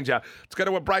V6 Ranger. Let's go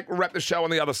to a break. We'll wrap the show on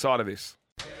the other side of this.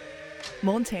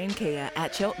 Montane Kia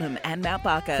at Cheltenham and Mount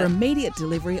Barker for immediate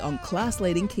delivery on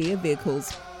class-leading Kia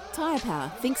vehicles. Tyre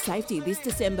Power. Think safety this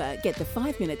December. Get the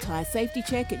 5-minute tyre safety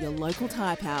check at your local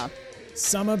Tyre Power.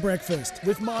 Summer breakfast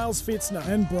with Miles Fitzner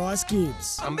and Bryce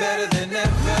Gibbs. I'm better than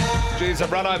ever. Geez,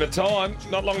 I've run over time.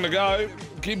 Not long to go.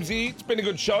 Gibbsy, it's been a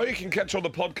good show. You can catch all the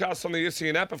podcasts on the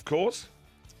SEN app, of course.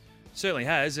 Certainly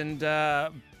has, and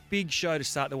big show to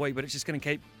start the week, but it's just going to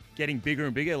keep getting bigger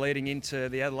and bigger leading into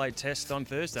the Adelaide Test on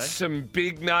Thursday. Some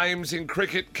big names in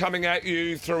cricket coming at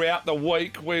you throughout the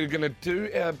week. We're going to do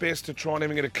our best to try and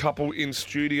even get a couple in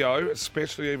studio,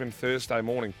 especially even Thursday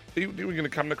morning. Are we going to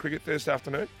come to cricket Thursday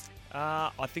afternoon? I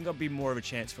think I'll be more of a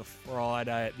chance for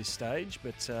Friday at this stage,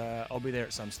 but I'll be there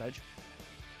at some stage.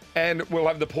 And we'll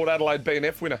have the Port Adelaide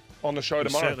BNF winner on the show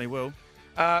tomorrow. Certainly will.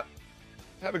 Have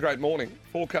a great morning.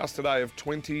 Forecast today of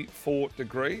 24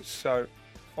 degrees, so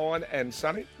fine and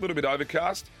sunny. A little bit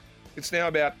overcast. It's now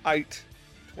about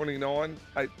 8:29,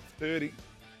 8:30.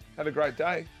 Have a great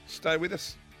day. Stay with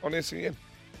us on SEN.